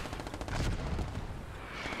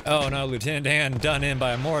 Oh no, Lieutenant Dan done in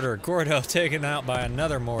by a mortar. Gordo taken out by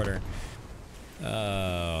another mortar.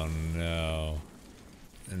 Oh no.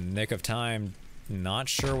 Nick of time. Not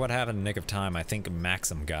sure what happened in nick of time. I think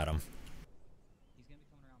Maxim got him. He's gonna be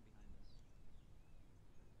coming around behind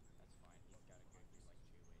us.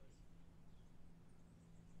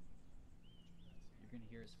 You're gonna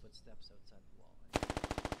hear his footsteps outside the wall.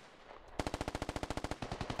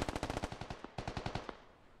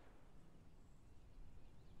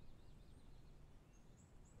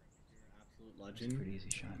 Absolute legend. Pretty easy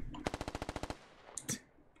shot.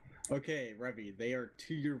 Okay, Revy, they are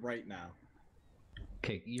to your right now.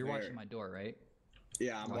 Okay, you're Where? watching my door, right?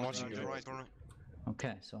 Yeah, I'm watching your right.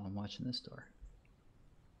 Okay, so I'm watching this door.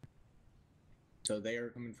 So they are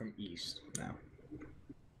coming from east now.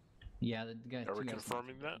 Yeah, the guy. Are we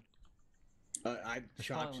confirming that? I There's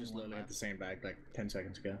shot probably just only one literally at left. the same bag like 10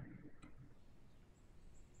 seconds ago. I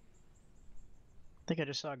think I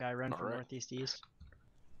just saw a guy run from Alright. northeast east.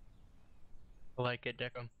 I like it,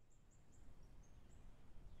 Deckham.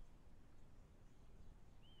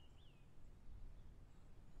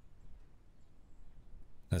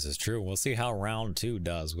 This is true. We'll see how round 2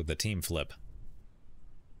 does with the team flip.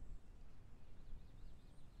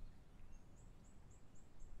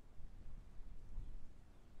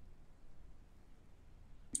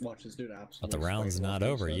 Watch this dude absolutely. But the round's spike not off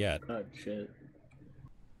over this yet. Oh shit.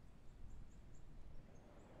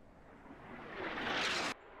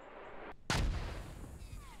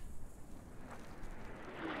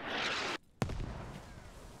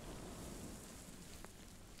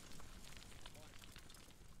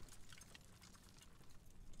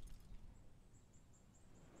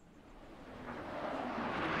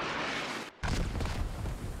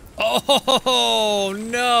 Oh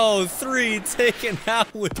no! 3 taken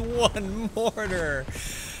out with 1 mortar.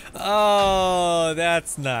 Oh,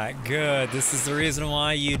 that's not good. This is the reason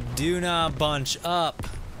why you do not bunch up.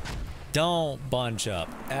 Don't bunch up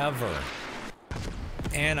ever.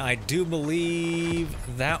 And I do believe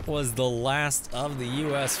that was the last of the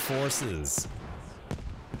U.S. forces.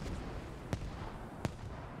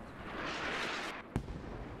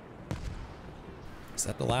 Is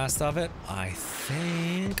that the last of it? I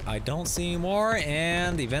think. I don't see any more,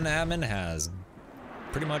 and the event admin has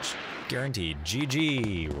pretty much guaranteed.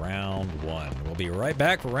 GG, round 1. We'll be right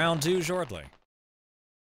back for round 2 shortly.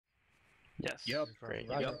 Yes. Yep. Great.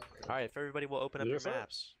 Yep. Alright, if everybody will open up Yes, your sir.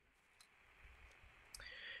 maps.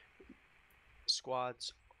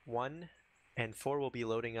 Squads 1 and 4 will be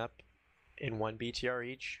loading up in 1 BTR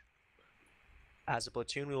each. As a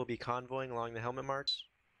platoon, we will be convoying along the helmet marks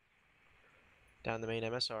down the main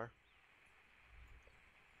MSR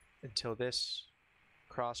until this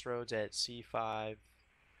crossroads at C557.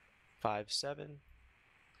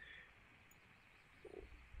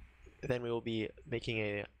 Then we will be making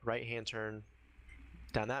a right-hand turn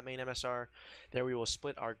down that main MSR. There we will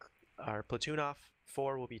split our platoon off.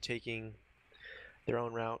 4 will be taking their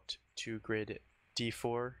own route to grid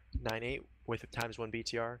D498 with times 1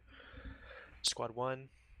 BTR. Squad 1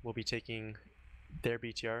 will be taking their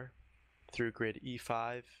BTR through grid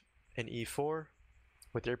E5 and E4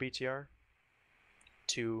 with their BTR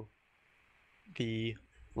to the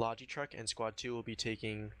Logi truck, and Squad 2 will be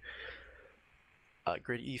taking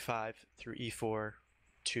grid E5 through E4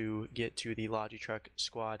 to get to the Logi truck.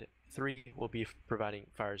 Squad 3 will be providing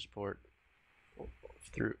fire support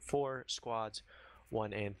through 4 squads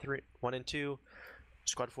 1 and 2.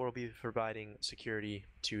 Squad 4 will be providing security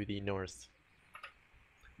to the north.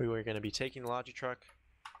 We are going to be taking the Logi truck,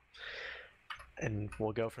 and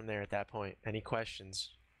we'll go from there at that point. Any questions?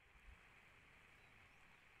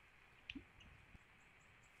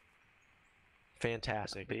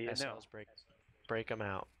 Fantastic. SLs break them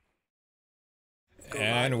out.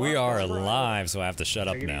 And we are live, so I have to shut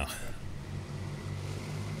up now.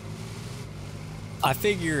 I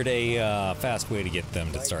figured a fast way to get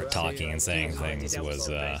them to start talking and saying things was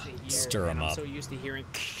stir them up. I'm so used to hearing.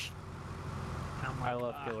 I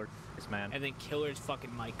love Killer, man. And then Killer's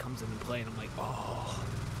fucking mic comes into play, and I'm like, oh.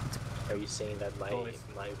 Are you saying that my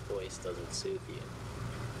voice doesn't soothe you?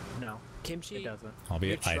 No, Kimchi. It doesn't. I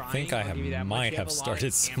think I might have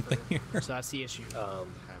started something here. So that's the issue.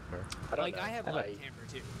 I have a lot of camper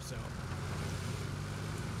too, so.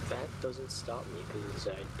 That doesn't stop me because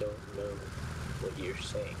I don't know what you're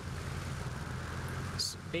saying.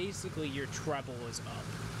 So basically, your treble is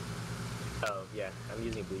up. Oh yeah, I'm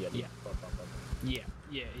using Blue Yeti. Yeah.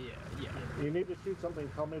 Yeah. You need to shoot something,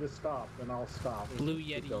 tell me to stop, and I'll stop. Blue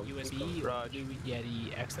Yeti USB, Blue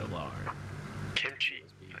Yeti XLR. Kimchi.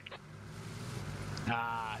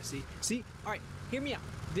 See. All right, hear me out.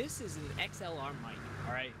 This is an XLR mic.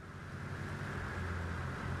 All right.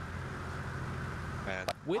 Man,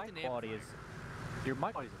 with mic quality is your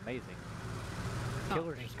mic quality is amazing.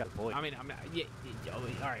 Killer's just got a voice. I mean, all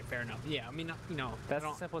right, fair enough. Yeah, I mean, you know, that's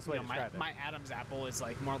the simplest way to describe it. My Adam's apple is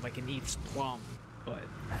like more like an Eve's plum, but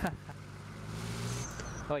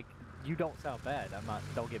like you don't sound bad. I'm not.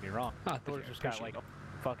 Don't get me wrong. Killer's just got like a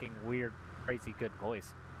fucking weird, crazy good voice.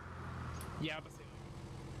 Yeah, but.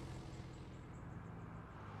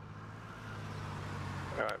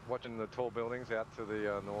 Alright, watching the tall buildings out to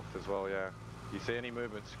the north as well, yeah. You see any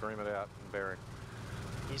movement, scream it out and bearing.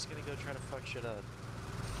 He's gonna go try to fuck shit up.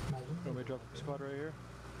 Want me to drop the squad right here?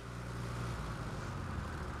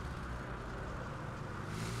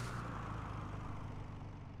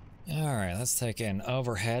 Alright, let's take an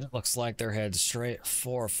overhead. Looks like they're headed straight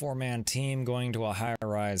for a 4-man team going to a high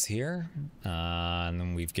rise here. And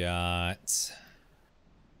then we've got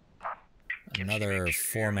another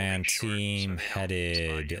 4-man team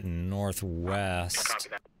headed northwest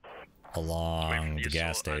along the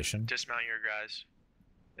gas station. Dismount your guys,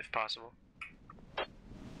 if possible.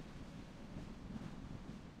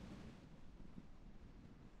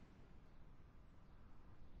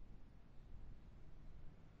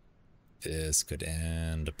 This could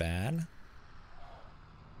end bad.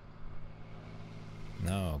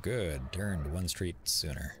 No, good. Turned one street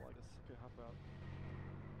sooner.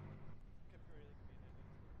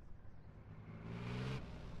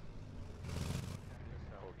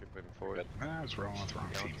 We'll keep moving forward. That's wrong. That's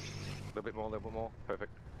wrong. A little bit more.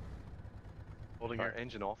 Perfect. Holding your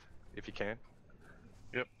engine off, if you can.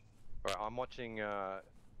 Yep. Alright, I'm watching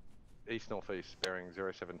east-northeast, bearing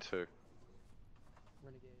 072.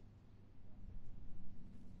 Renegade.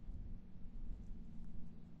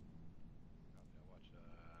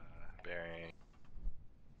 Bearing.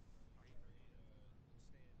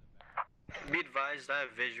 Be advised, I have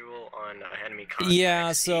visual on enemy contacts.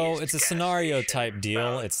 Yeah, so it's a scenario type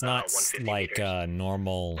deal. It's not like a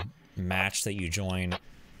normal match that you join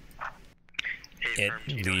at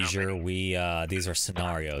leisure. These are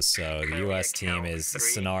scenarios. So the US team is the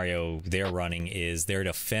scenario they're running is they're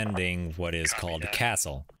defending what is called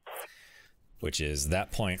castle, which is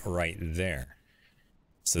that point right there.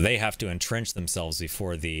 So they have to entrench themselves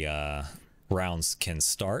before the rounds can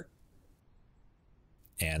start.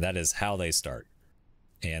 And that is how they start.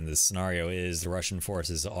 And the scenario is the Russian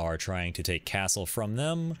forces are trying to take castle from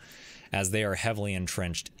them as they are heavily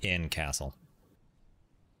entrenched in castle.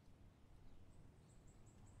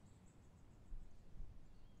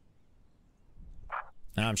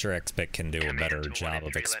 I'm sure Expect can do a better job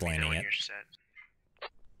of explaining it.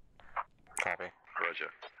 Copy.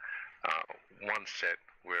 Roger. One set,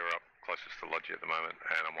 we're up closest to Lodgy at the moment,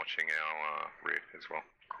 and I'm watching our rear as well.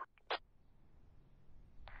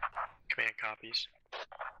 Command copies.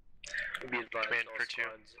 Be advised, Command for 2.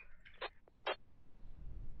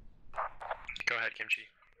 Go ahead, Kimchi.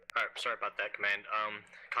 Alright, sorry about that, Command.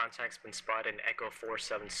 Contact's been spotted in Echo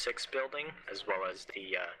 476 building, as well as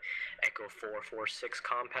the Echo 446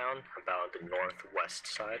 compound, about the northwest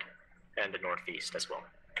side, and the northeast as well.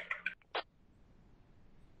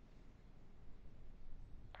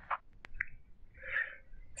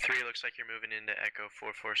 3, looks like you're moving into Echo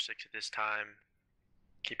 446 at this time.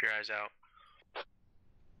 Keep your eyes out.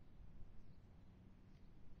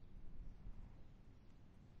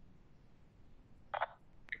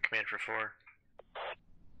 Command for 4.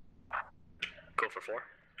 Go for 4.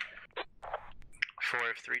 4,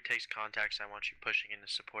 if 3 takes contacts, I want you pushing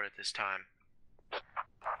into support at this time.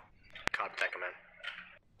 Copy that, Command.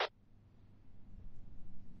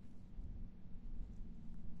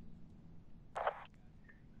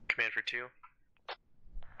 Command for 2.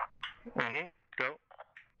 Go.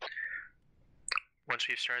 Once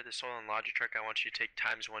we've started the stolen logic truck, I want you to take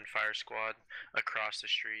 ×1 fire squad across the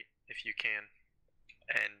street if you can,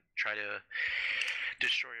 and try to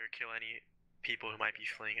destroy or kill any people who might be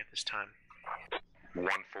fleeing at this time. 1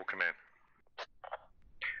 full command.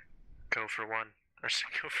 Go for 1. Or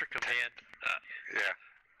go for command. Yeah.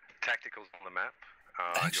 Tacticals on the map.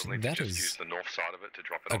 Actually, you'll need that to just is use the north side of it to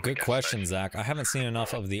drop it a on good the gas question, station. Zach. I haven't seen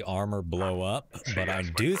enough of the armor blow up, but I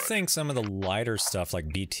do think some of the lighter stuff like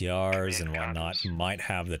BTRs and whatnot might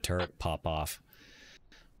have the turret pop off.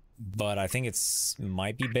 But I think it's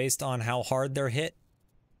might be based on how hard they're hit.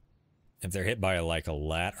 If they're hit by like a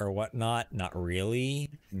lat or whatnot, not really.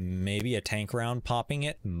 Maybe a tank round popping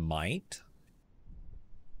it might.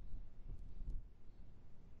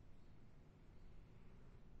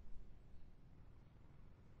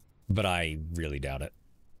 But I really doubt it.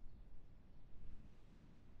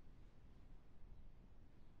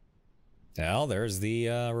 Well, there's the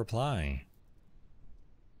reply.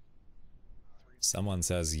 Someone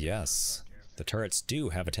says yes. The turrets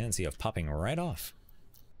do have a tendency of popping right off.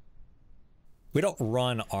 We don't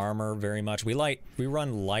run armor very much. We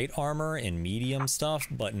run light armor and medium stuff,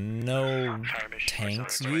 but no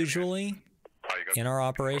tanks usually in our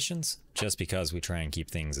operations, just because we try and keep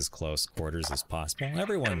things as close quarters as possible.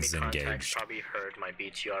 Everyone's engaged. Probably heard my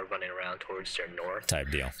BTR running around towards their north. Type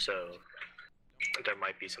deal. So there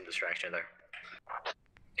might be some distraction there.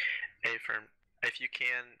 Hey, firm. If you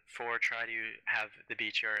can, try to have the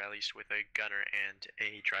BTR at least with a gunner and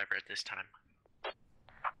a driver at this time.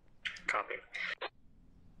 Copy.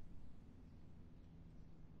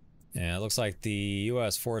 Yeah, it looks like the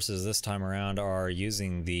U.S. forces this time around are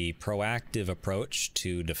using the proactive approach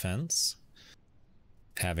to defense,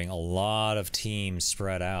 having a lot of teams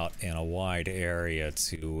spread out in a wide area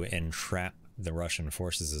to entrap the Russian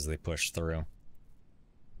forces as they push through.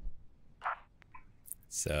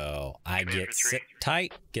 So I sit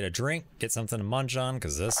tight, get a drink, get something to munch on,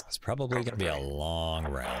 because this is probably going to be a long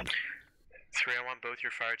round. 3, I want both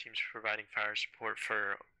your fire teams providing fire support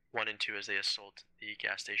for 1 and 2 as they assault the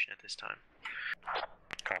gas station at this time.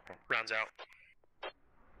 Copy. Rounds out.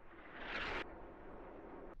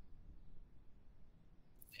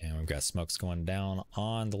 And we've got smokes going down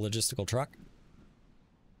on the logistical truck.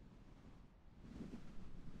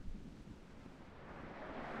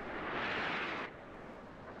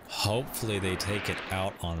 Hopefully they take it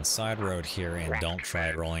out on the side road here and don't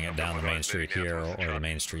try rolling it down the main street here or the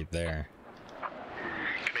main street there.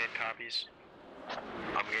 Command copies.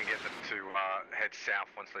 I'm gonna get them to head south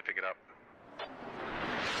once they pick it up.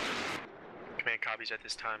 Command copies at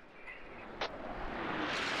this time.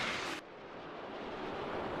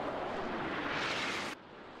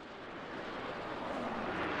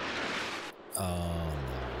 Oh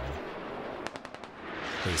no.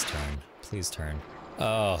 Please turn. Please turn.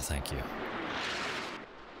 Oh, thank you.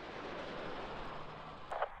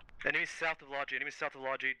 Enemies south of the lodge. Enemies south of the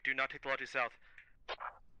lodge. Do not take the lodge south.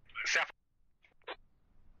 South.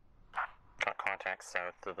 Got contact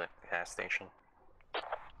south of the gas station.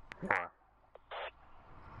 Or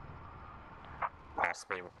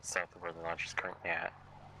possibly south of where the lodge is currently at.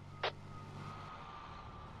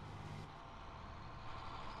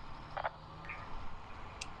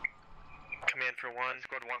 Command for 1.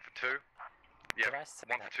 Squad 1 for 2. Yeah,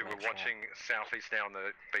 1 for 2. We're watching southeast now on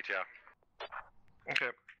the BTR.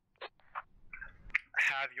 Okay.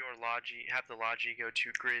 Have the logi go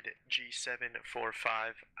to grid G745.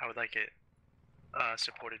 I would like it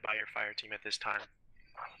supported by your fire team at this time.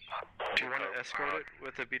 Do you want to escort it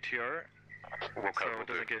with a BTR? We'll so it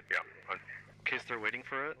doesn't get... Yeah. In case they're waiting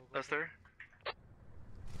for us there?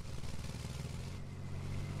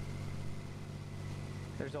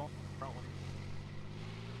 There's all front one.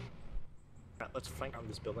 Right, let's flank on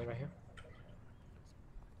this building right here.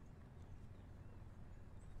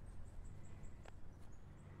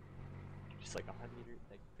 Just like 100 meters,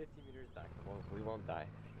 like 50 meters back. We won't die.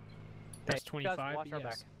 That's 25. Watch our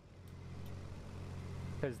back.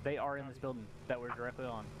 Because they are in this building that we're directly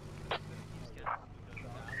on.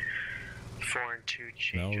 4 and 2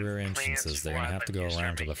 change. No rear entrances. They're gonna have to go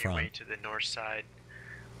around to the front. To the north side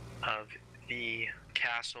of the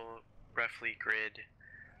castle, roughly grid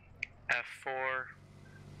F4,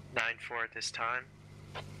 9-4 at this time.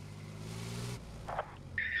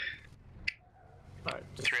 Alright,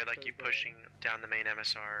 3, I'd like you pushing down the main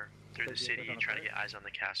MSR through the city, trying to get eyes on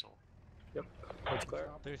the castle. Yep, that's clear.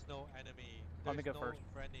 There's no enemy. Let me go no first.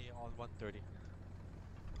 friendly on 130.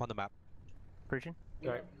 On the map. Preaching?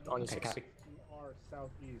 Alright, on 60. Are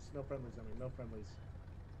southeast. No friendlies, I mean, no friendlies.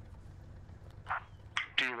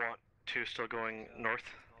 Do you want to still going north?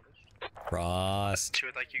 Frost. To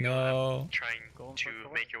it like you No. go, trying to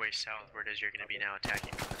make your way southward as you're going to be now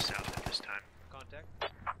attacking from the south at this time. Contact.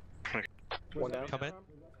 One down. Come in.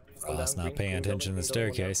 Frost not paying attention to the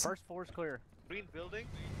staircase. First floor's clear. Green building.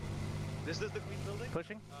 This is the green building.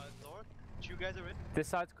 Pushing. North. You guys are in. This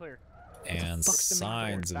side's clear. And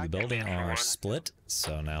sides of the building are split,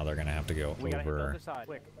 so now they're gonna have to go over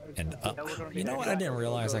and up. You know what? I didn't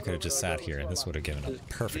realize I could have just sat here. This would have given a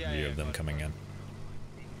perfect view of them coming in.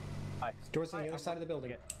 Doors on the other side of the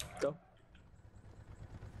building. Go.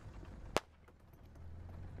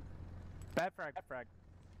 Bad frag. Bad frag.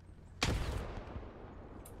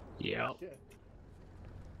 Yeah.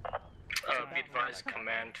 Be advised,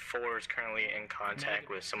 Command 4 is currently in contact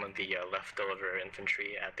with some of the leftover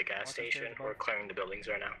infantry at the gas station. We're clearing the buildings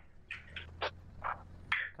right now.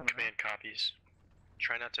 Command copies.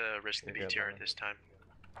 Try not to risk the BTR at this time.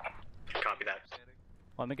 Copy that.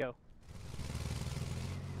 Let me go.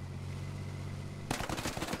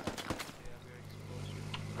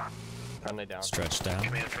 Friendly down. Stretch down.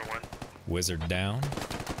 Command for 1. Wizard down.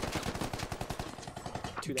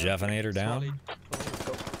 Jeffinator down.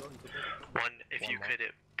 1, if you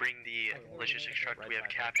could bring the logistics truck we have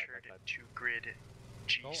captured to grid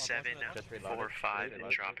G745 and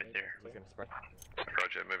drop it there.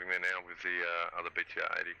 Roger, moving there now with the other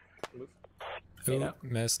BTR 80. Ooh,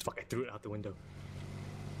 missed. Fuck, I threw it out the window.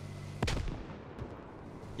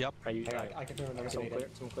 Yep. Are you? I can throw another someone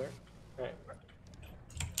grenade clear? Someone clear? Alright.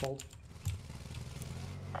 Hold.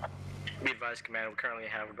 Be advised, Command, we currently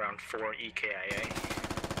have around 4 EKIA.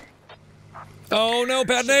 Oh no,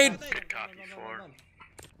 bad nade! Good copy, 4. I'm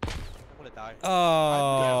gonna die.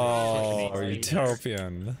 Oh,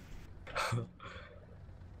 utopian.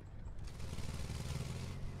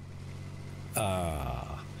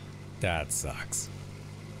 That sucks.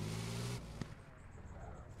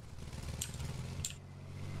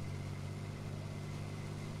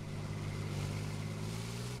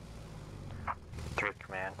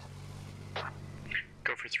 Command.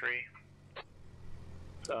 Go for 3.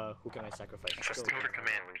 Who can I sacrifice? Just over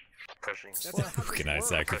command. Pushing. Who can I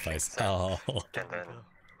sacrifice? Oh. And then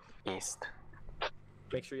east.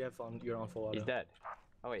 Make sure you're on full auto. He's dead.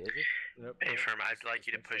 Oh wait, is he? Nope. Hey, firm, I'd like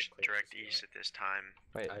you to push direct east at this time.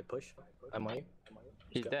 Wait. I push. I'm on you.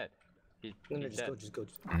 He's dead. He's just dead. go. Just go.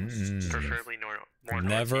 Preferably more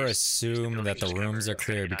Never northeast. assume that the rooms are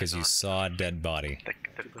clear because you saw a dead body.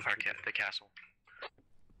 The castle.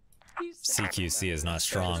 CQC is not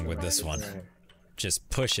strong with this one. Just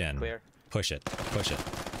push in. Clear. Push it. Push it.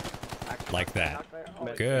 Like that.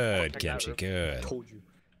 Good, Kimchi, good.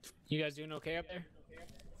 You guys doing okay up there?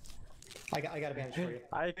 I got a bandage for you.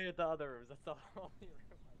 I cleared the other rooms. That's all.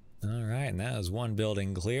 Alright, and that is one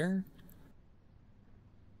building clear.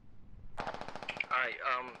 Alright,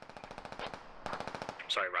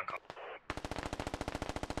 sorry, wrong call.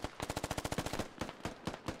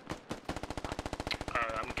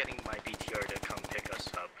 I'm getting my BTR to come pick us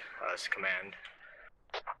up as command.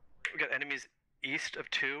 We got enemies east of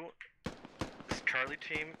 2. This is Charlie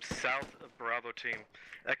team, south of Bravo team.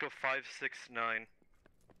 Echo 569.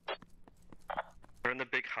 We're in the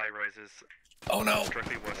big high rises. Oh no!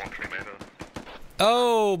 Directly west of Tremendo.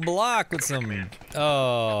 Oh, block with some.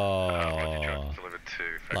 Oh.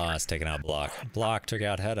 Lost, taking out block. Block took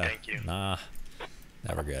out Hedda. Thank you. Nah,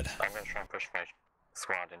 never good. I'm gonna try and push my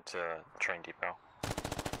squad into train depot.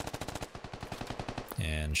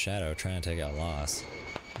 And Shadow trying to take out Loss.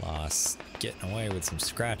 Loss getting away with some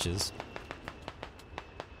scratches.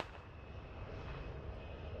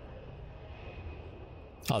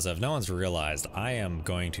 Also, if no one's realized, I am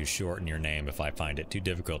going to shorten your name if I find it too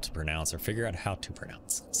difficult to pronounce or figure out how to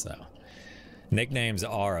pronounce. So, nicknames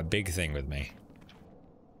are a big thing with me.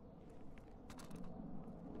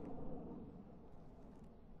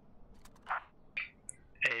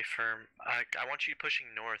 Hey, firm. I want you pushing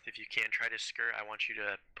north if you can. Try to skirt. I want you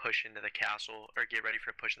to push into the castle, or get ready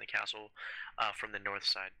for a push in the castle from the north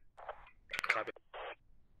side. Copy.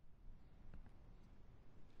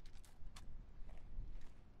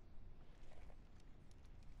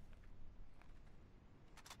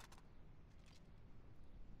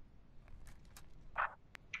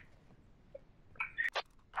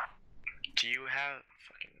 Do you have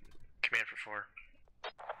fucking command for 4?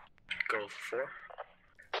 Go for 4.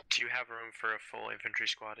 Do you have room for a full infantry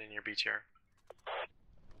squad in your BTR?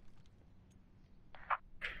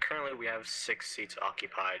 Currently, we have 6 seats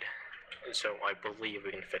occupied, so I believe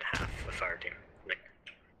we can fit half a fire team.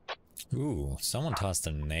 Ooh, someone tossed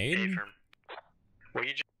a nade? Hey, firm. Will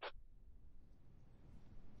you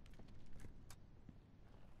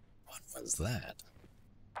What was that?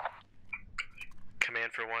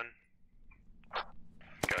 command for 1?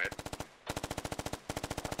 Go ahead.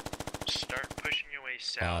 Start pushing your way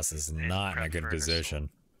south. Boss is not in a good position.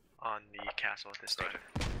 On the castle at this time.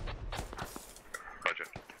 Roger.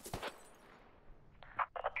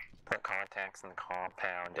 Put contacts in the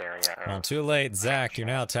compound area. Well, too late, Zach. You're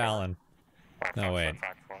now Talon. No, wait.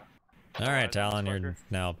 Alright, Talon, you're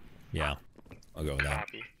now... Yeah, I'll go with that.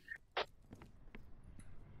 Copy.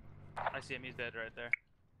 I see him, he's dead right there.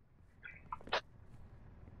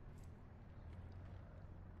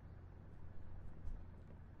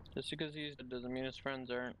 Just because he's dead doesn't mean his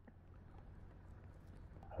friends aren't.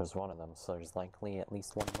 There's one of them, so there's likely at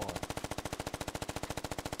least one more.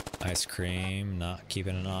 Ice Cream, not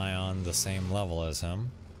keeping an eye on the same level as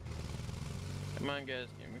him. Come on, guys,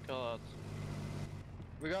 give me callouts.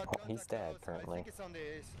 We got he's dead currently. One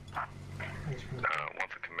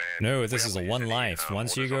for command. No, this is a one life.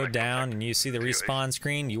 Once you go down and you see the respawn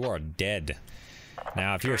screen, you are dead.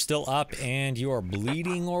 Now, if you're still up and you are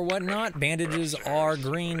bleeding or whatnot, bandages are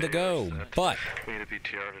green to go. But We need a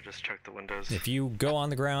BTR to just check the windows. if you go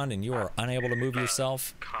on the ground and you are unable to move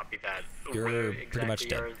yourself, Copy that. you're pretty much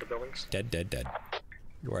dead. The buildings? Dead, dead, dead.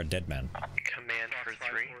 You are a dead man. Command for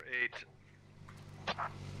 3.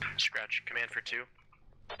 Scratch. Command for 2.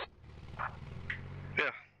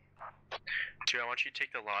 Yeah. 2, I want you to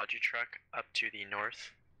take the Logi truck up to the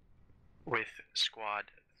north with squad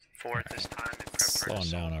 4 at this time. And prep for Slowing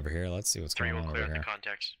assault. down over here. Let's see what's 3 going will on clear over up the here.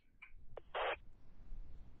 contacts.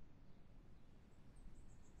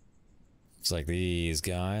 Looks like these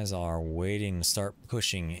guys are waiting to start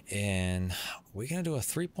pushing in. We gonna do a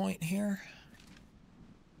 3-point here?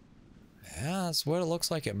 Yeah, that's what it looks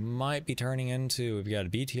like it might be turning into. We've got a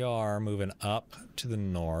BTR moving up to the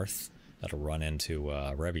north. That'll run into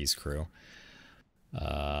Revy's crew.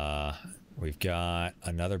 We've got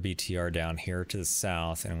another BTR down here to the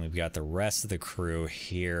south, and we've got the rest of the crew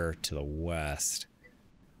here to the west.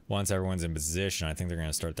 Once everyone's in position, I think they're going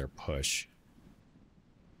to start their push.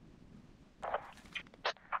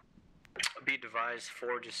 Be advised,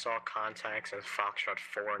 4 just saw contacts and Foxtrot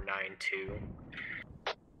 492.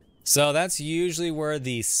 So that's usually where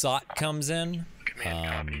the SOT comes in.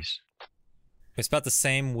 It's about the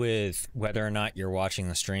same with whether or not you're watching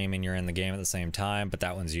the stream and you're in the game at the same time, but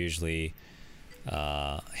that one's usually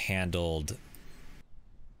handled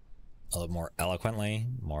a little more eloquently,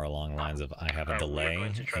 more along the lines of I have a delay,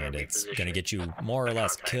 and it's going to get you more or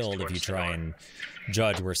less killed if you try and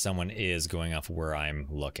judge where someone is going off of where I'm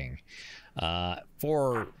looking.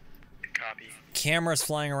 For cameras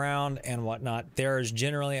flying around and whatnot, there's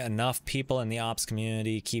generally enough people in the ops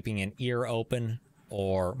community keeping an ear open,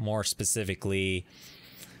 or more specifically,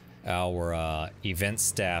 our event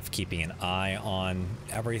staff keeping an eye on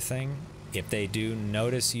everything. If they do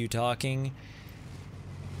notice you talking,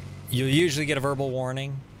 you'll usually get a verbal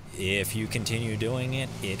warning. If you continue doing it,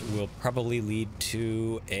 it will probably lead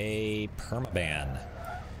to a permaban.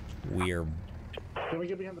 We're Can we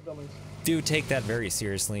get behind the buildings? do take that very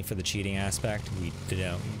seriously for the cheating aspect. We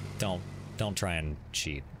don't try and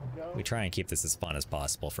cheat. We try and keep this as fun as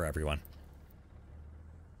possible for everyone.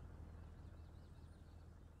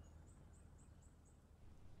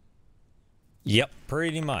 Yep,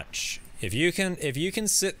 pretty much. If you can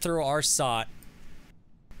sit through our SOT,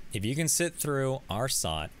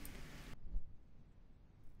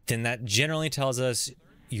 then that generally tells us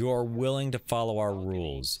you're willing to follow our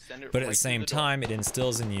rules. But at the same time, it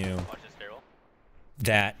instills in you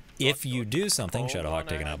that if you do something, Shadowhawk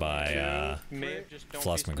taken out by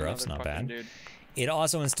Floss McGruff's, not bad. It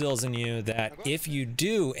also instills in you that if you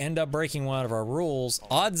do end up breaking one of our rules,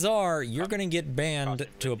 odds are you're going to get banned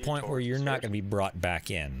to a point where you're not going to be brought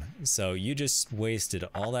back in. So you just wasted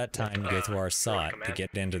all that time to go through our SOT to get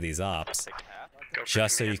into these ops,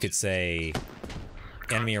 just so you could say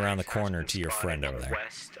enemy around the corner to your friend over there.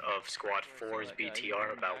 West of Squad 4's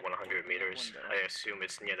BTR, about 100 meters. I assume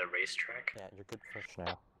it's near the racetrack. Yeah, you're good push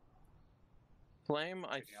now. Flame,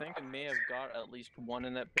 I think I may have got at least one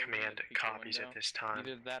in that building. Command copies at this time.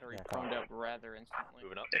 Either that or he phoned out rather instantly.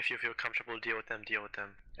 Moving up. If you feel comfortable to deal with them, deal with them.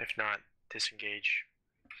 If not, disengage.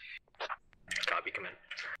 Copy, command.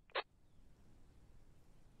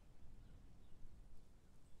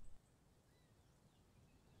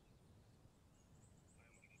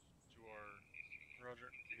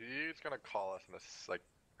 Roger. He's gonna call us in like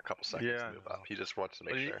a couple seconds to move up. He just wants to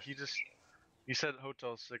make sure. He said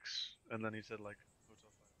Hotel 6, and then he said like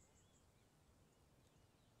Hotel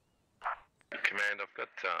 5. Command, I've got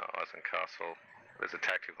eyes on Castle. There's a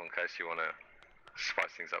tactical in case you want to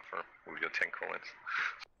spice things up for with your 10 call-ins.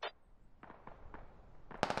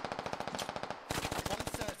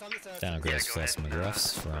 Down goes Floss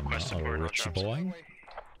McGruff's from a rich boy.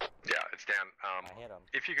 Yeah, it's down.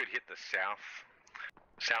 If you could hit the south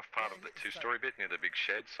South part of the two-story bit near the big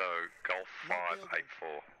shed, so Golf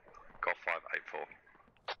 584. Golf 584.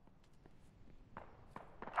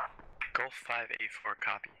 Golf 584,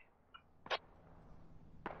 copy.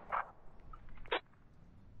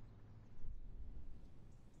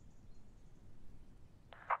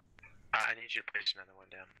 I need you to place another one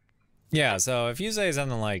down. Yeah, so if you say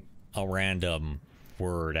something like a random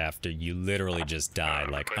word after you literally just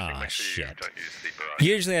died, like, ah, shit.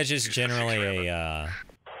 Usually that's just generally a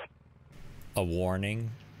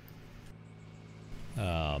warning.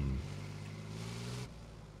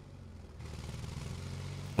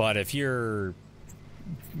 But if you've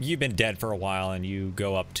been dead for a while and you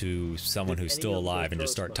go up to someone who's still alive and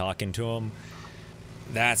just start talking to them,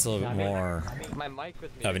 that's a little bit more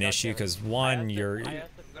of an issue, because one, you're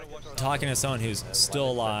talking to someone who's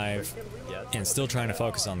still alive and still trying to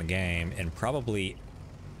focus on the game and probably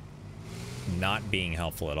not being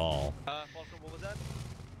helpful at all.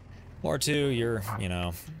 Or two, you're, you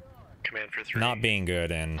know, not being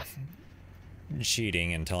good and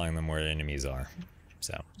cheating and telling them where the enemies are.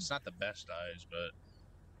 So it's not the best eyes, but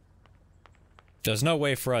there's no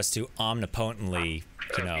way for us to omnipotently,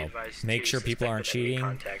 you know, make sure people aren't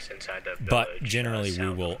cheating, but generally we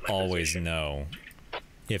will always know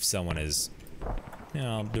if someone is, you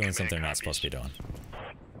know, doing something they're not supposed to be doing.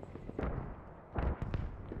 Yeah,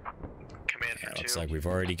 it looks like we've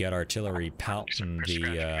already got artillery pelting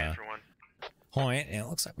the point, and it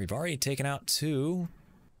looks like we've already taken out 2.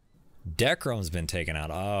 Decrum's been taken out.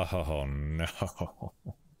 Oh no.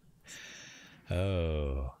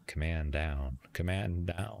 Oh, command down. Command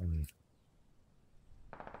down.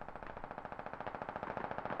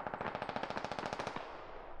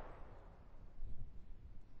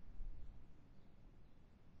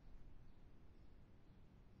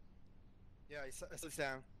 Yeah, it's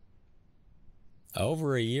down.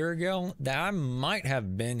 Over a year ago? I might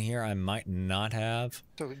have been here, I might not have.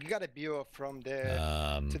 So you got a view from there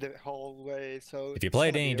to the hallway. So if you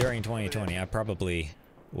played any during 2020, I probably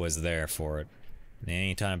was there for it.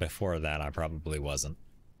 Any time before that, I probably wasn't.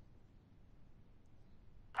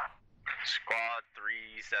 Squad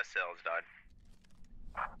 3's SL's died.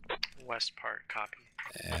 West part, copy.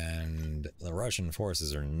 And the Russian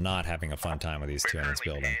forces are not having a fun time with these two in this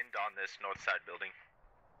building. Pinned on this north side building.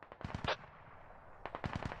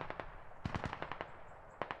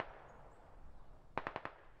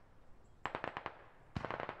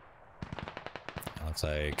 Looks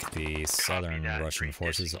like the southern Russian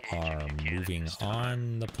forces are moving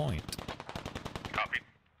on the point. Copy.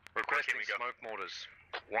 Requesting smoke mortars.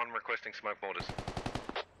 1 requesting smoke mortars.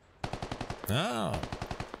 Oh.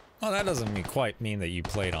 Well, that doesn't quite mean that you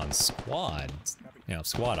played on squad, you know,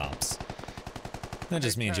 SquadOps. That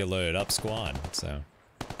just means you loaded up squad, so.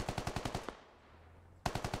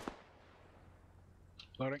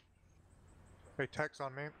 Loading. Hey, tech's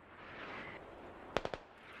on me.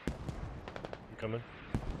 Coming.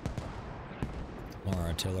 More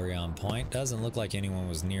artillery on point. Doesn't look like anyone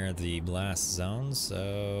was near the blast zone,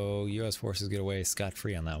 so U.S. forces get away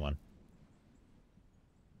scot-free on that one.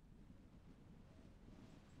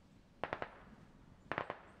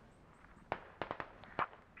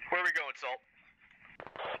 Where are we going, Salt?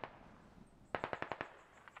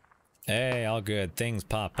 Hey, all good. Things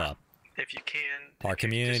pop up. If you can. Our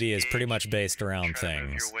community is pretty much based around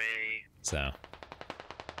things. So.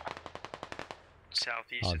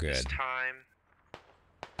 Southeast all at good. this time.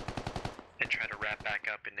 And try to wrap back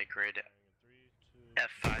up into grid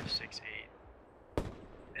F568.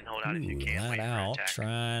 And hold out if you can. That out.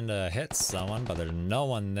 Trying to hit someone, but there's no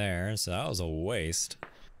one there, so that was a waste.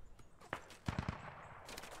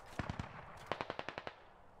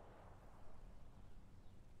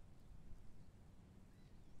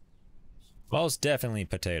 Most definitely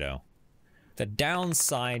potato. The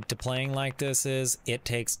downside to playing like this is it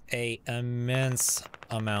takes an immense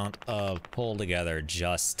amount of pull together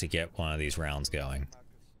just to get one of these rounds going.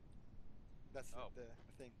 That's the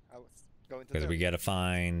thing I was going to Because we gotta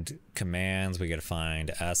find commands, we gotta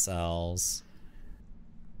find SLs,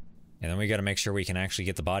 and then we gotta make sure we can actually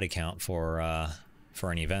get the body count for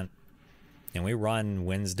an event. And we run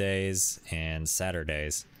Wednesdays and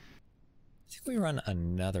Saturdays. I think we run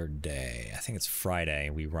another day. I think it's Friday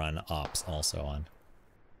we run ops also on.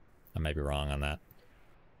 I might be wrong on that.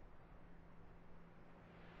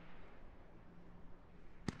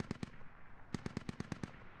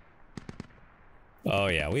 Oh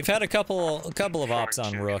yeah, we've had a couple of ops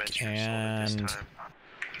on Rook, and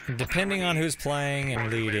depending on who's playing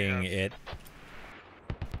and leading, it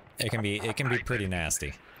can be pretty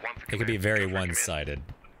nasty. It can be very one-sided.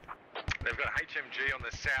 They've got HMG on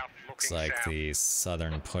the south, Looks like the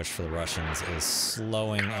southern push for the Russians is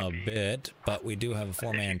slowing a bit, but we do have a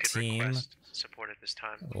four-man team support at this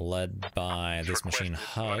time. led by this machine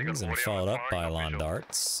Hugs and followed up by Lawn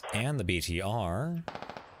Darts and the BTR.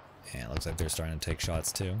 And it looks like they're starting to take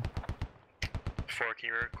shots too. 4, can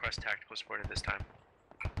you request tactical support at this time?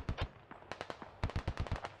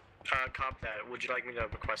 Copy that. Would you like me to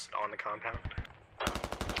request it on the compound?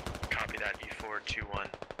 Copy that, E421.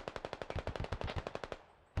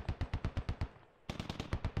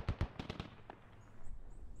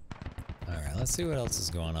 Alright, let's see what else is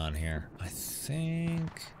going on here. I think...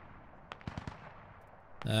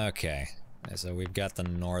 Okay, so we've got the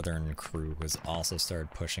northern crew who's also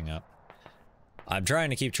started pushing up. I'm trying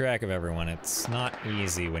to keep track of everyone. It's not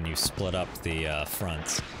easy when you split up the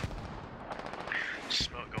fronts.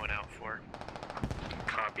 Smoke going out for.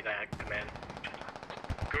 Copy that, command.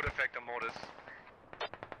 Good effect on mortars.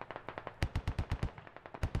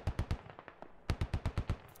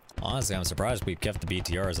 Honestly, I'm surprised we've kept the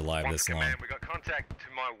BTRs alive this long. We got contact to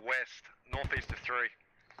my west, northeast of 3.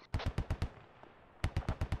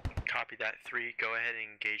 Copy that, 3. Go ahead and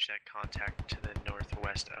engage that contact to the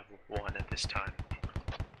northwest of 1 at this time.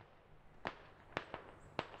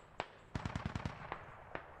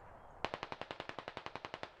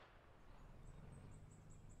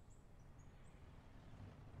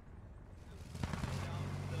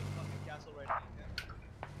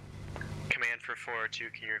 Command for 402,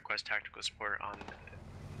 can you request tactical support on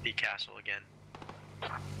the castle again?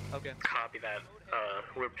 Okay. Copy that.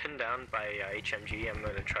 We're pinned down by HMG. I'm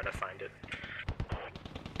going to try to find it.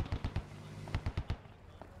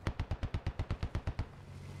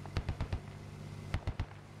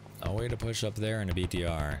 A way to push up there in a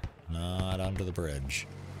BTR, not under the bridge.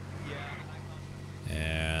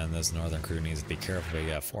 And this northern crew needs to be careful. We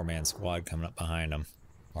got a four-man squad coming up behind them,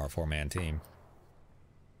 or a four-man team.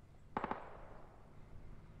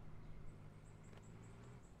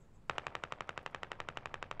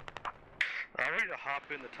 I'm ready to hop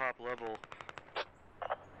in the top level,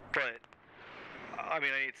 but I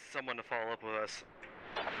mean, I need someone to follow up with us.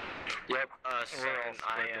 Yep, We're all spread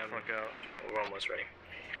the fuck out. We're almost ready.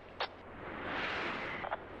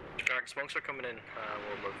 Alright, smokes are coming in.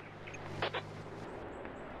 We'll move.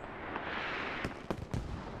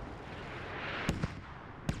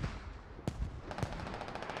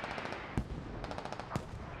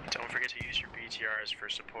 Don't forget to use your BTRs for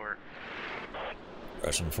support.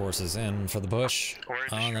 Russian forces in for the push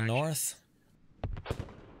on the north.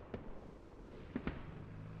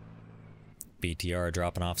 BTR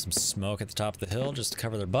dropping off some smoke at the top of the hill just to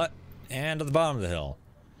cover their butt, and to the bottom of the hill.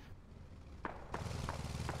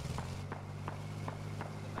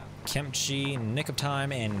 Kimchi, Nick of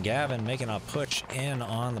Time, and Gavin making a push in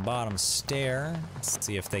on the bottom stair. Let's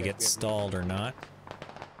see if they get stalled or not.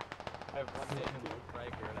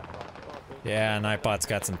 Yeah, Nightbot's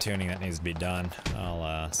got some tuning that needs to be done.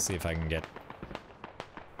 I'll see if I can get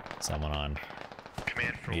someone on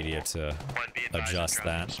media to adjust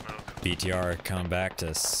that. BTR come back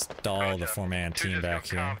to stall the four-man team back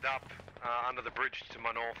here. Up, under the bridge to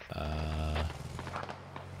my north.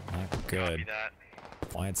 Not good.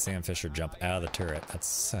 Why did Sam Fisher jump out of the turret?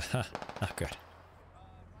 That's not good.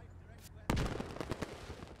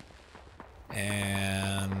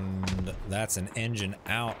 And that's an engine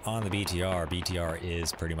out on the BTR. BTR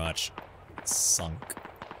is pretty much sunk.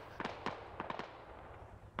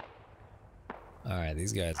 Alright,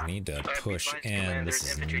 these guys need to push in. This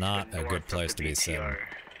is not a good place to be sitting.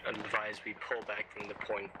 Advise we pull back from the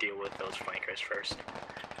point, deal with those flankers first.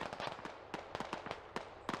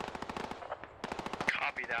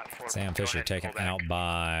 Copy that. Sam Fisher taken out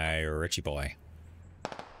by Richie Boy.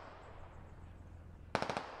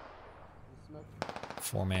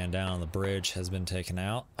 Four-man down on the bridge has been taken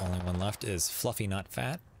out. Only one left is Fluffy Not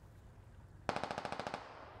Fat.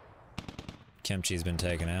 Kimchi's been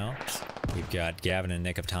taken out. We've got Gavin and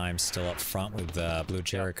Nick of Time still up front with Blue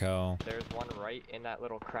Jericho. There's one right in that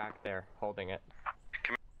little crack there, holding it.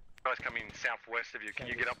 Guys coming southwest of you. Can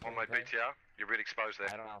you get up on my BTR? You're really exposed there.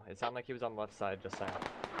 I don't know. It sounded like he was on the left side, just saying.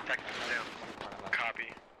 Tactical down.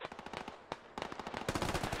 Copy.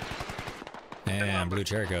 And Blue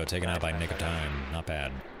Jericho taken out by Nick of Time. Not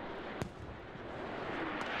bad.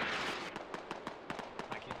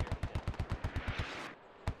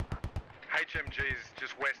 HMG's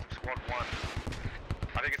just west of squad 1.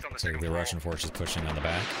 I think it's on the So second the floor. Russian force is pushing on the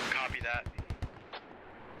back. Copy that.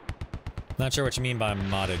 Not sure what you mean by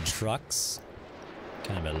modded trucks.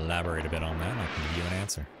 Kind of elaborate a bit on that and I can give you an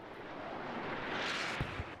answer.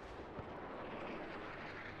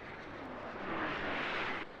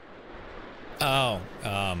 Oh,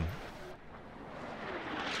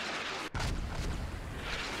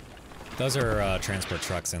 Those are transport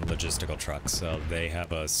trucks and logistical trucks, so they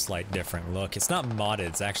have a slight different look. It's not modded,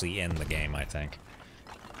 it's actually in the game, I think.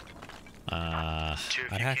 I'd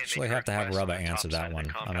actually have to have Rubba answer that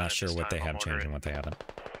one. I'm not sure what they have changed and what they haven't.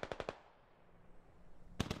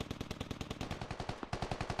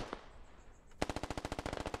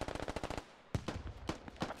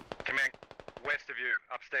 Command, west of you,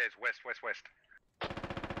 upstairs, west.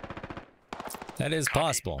 That is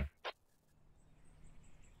possible.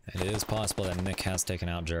 It is possible that Nick has taken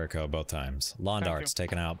out Jericho both times. Lawn Dart's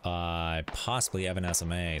taken out by possibly Evan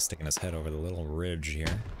SMA, sticking his head over the little ridge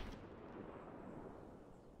here.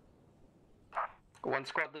 One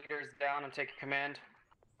squad leader is down. I'm taking command.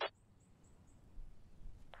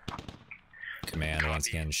 Command once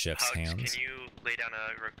again shifts Hugs, hands. Can you lay down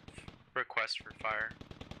a request for fire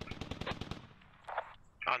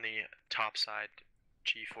on the top side,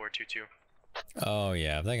 G422? Oh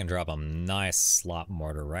yeah, if they can drop a nice slop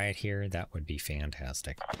mortar right here, that would be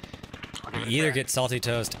fantastic. You either get salty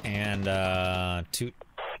toast and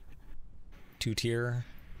two-tier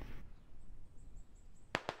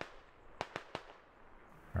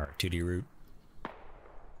or 2D root.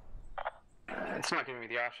 It's not giving me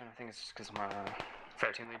the option. I think it's just because I'm a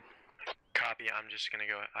fire team lead. Copy, I'm just gonna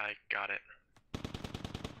go. I got it.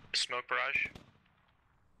 Smoke barrage.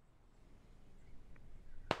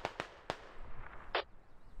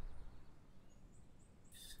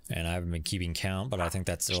 And I haven't been keeping count, but I think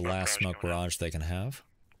that's their last smoke barrage they can have.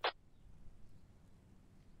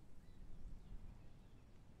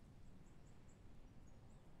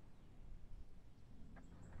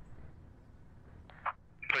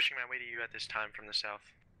 Pushing my way to you at this time from the south.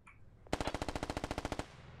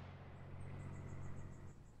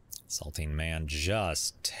 Saltine Man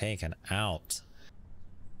just taken out.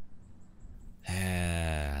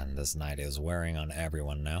 And this night is wearing on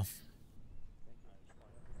everyone now.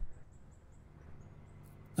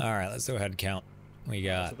 Alright, let's do a head count. We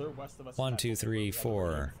got 1, 2, 3,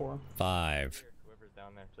 4, 5.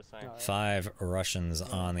 5 Russians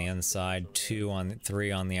on the inside,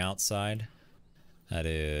 3 on the outside. That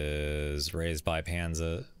is raised by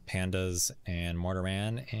Pandas and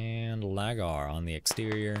Mortarman, and Lagar on the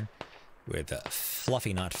exterior with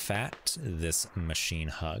Fluffy Not Fat. This machine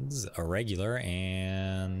hugs a regular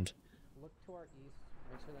and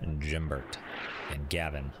Jimbert and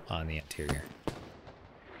Gavin on the interior.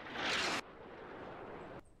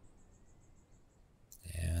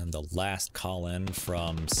 And the last call in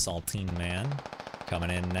from Saltine Man coming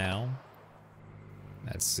in now.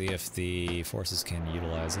 Let's see if the forces can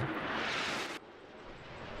utilize it.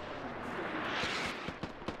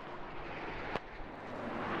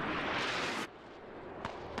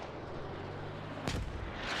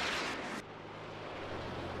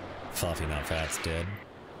 Fluffy Not Fat's dead.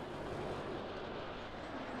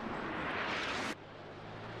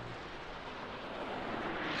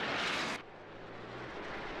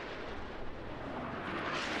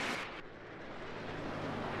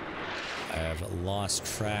 I've lost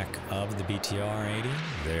track of the BTR-80.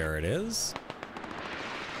 There it is.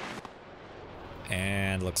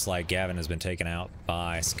 And looks like Gavin has been taken out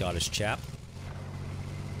by Scottish Chap.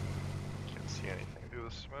 Can't see anything through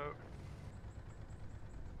the smoke.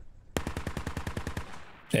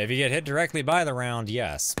 If you get hit directly by the round,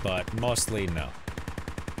 yes, but mostly no.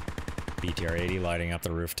 BTR-80 lighting up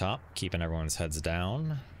the rooftop, keeping everyone's heads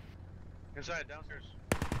down. Inside, downstairs.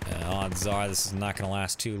 Odds are this is not going to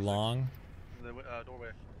last too long. The doorway.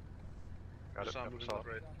 Got it. Moving left,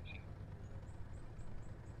 right.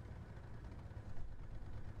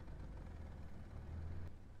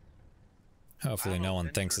 Hopefully no one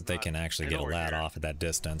thinks that they can actually get a lad off at that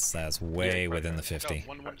distance. That's way within the 50.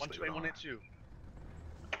 No, 182.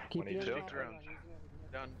 Keep it around.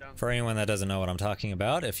 Down. For anyone that doesn't know what I'm talking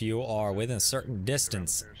about, if you are within a certain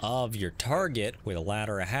distance of your target with a lad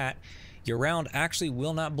or a hat, your round actually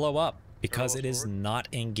will not blow up because it is not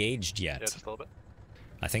engaged yet. Yeah, just a little bit.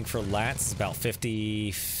 I think for lats it's about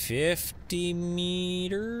 50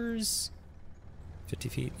 meters? 50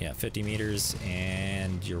 feet? Yeah, 50 meters,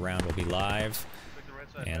 and your round will be live.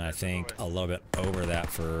 And I think a little bit over that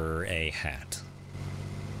for a hat.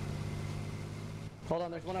 Hold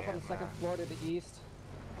on, there's one up on the second floor to the east.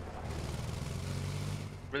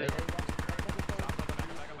 Really? There's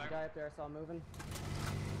a guy up there I saw moving.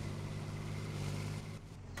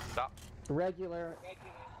 Stop. Regular.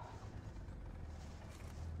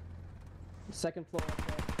 Second floor up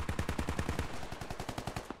there.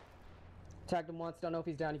 Tagged him once, don't know if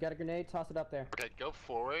he's down. You got a grenade? Toss it up there. Okay, go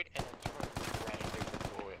forward and then turn right. There's a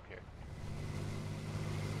doorway up here.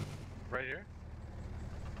 Right here?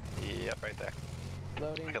 Yep, right there.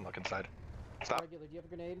 Loading. I can look inside. Stop. Regular, do you have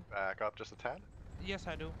a grenade? Back up just a tad. Yes,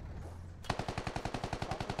 I do.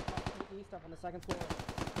 East up on the second floor.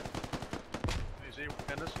 Easy,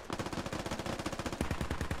 Candace.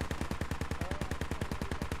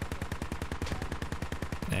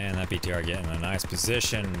 And that BTR getting in a nice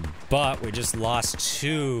position, but we just lost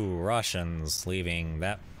 2 Russians, leaving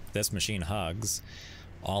this machine Hugs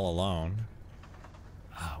all alone.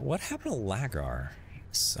 What happened to Lagar?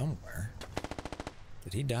 Somewhere.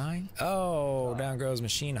 Did he die? Oh, down goes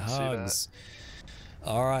machine Hugs.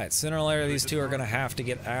 Alright, sooner or later these 2 are going to have to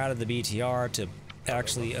get out of the BTR to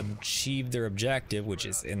actually achieve their objective, which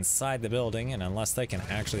is inside the building, and unless they can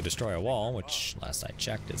actually destroy a wall, which last I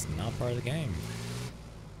checked is not part of the game.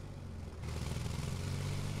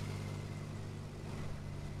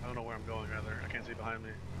 I don't know where I'm going either. I can't see behind me.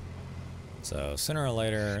 So sooner or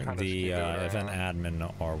later, the event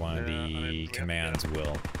admin or one of the commands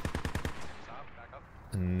will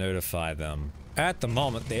notify them. At the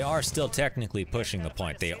moment, they are still technically pushing the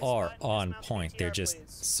point. They are on point. They're just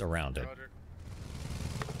surrounded.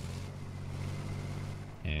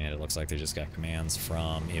 And it looks like they just got commands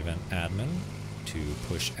from event admin to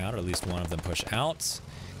push out, or at least one of them push out.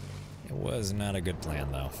 It was not a good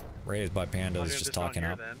plan though. Raised by Pandas, just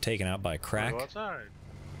taken out by Crack.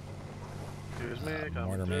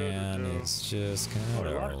 Mortarman is just kind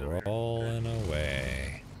of rolling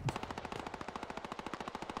away.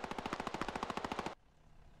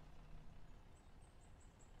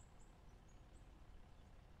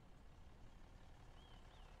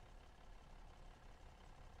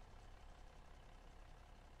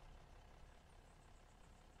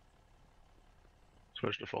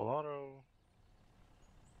 Switch to full auto.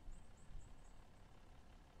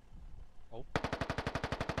 Oh.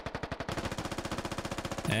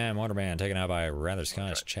 And Mortarman taken out by a rather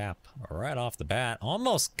Scottish chap right off the bat.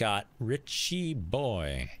 Almost got Richie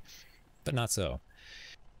Boy, but not so.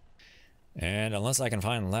 And unless I can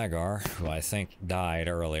find Lagar, who I think died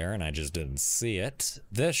earlier and I just didn't see it,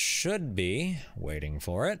 this should be waiting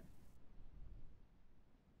for it.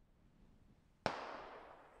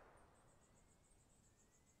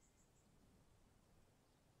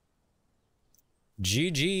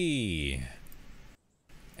 GG.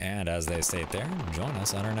 And as they state there, join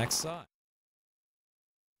us on our next side.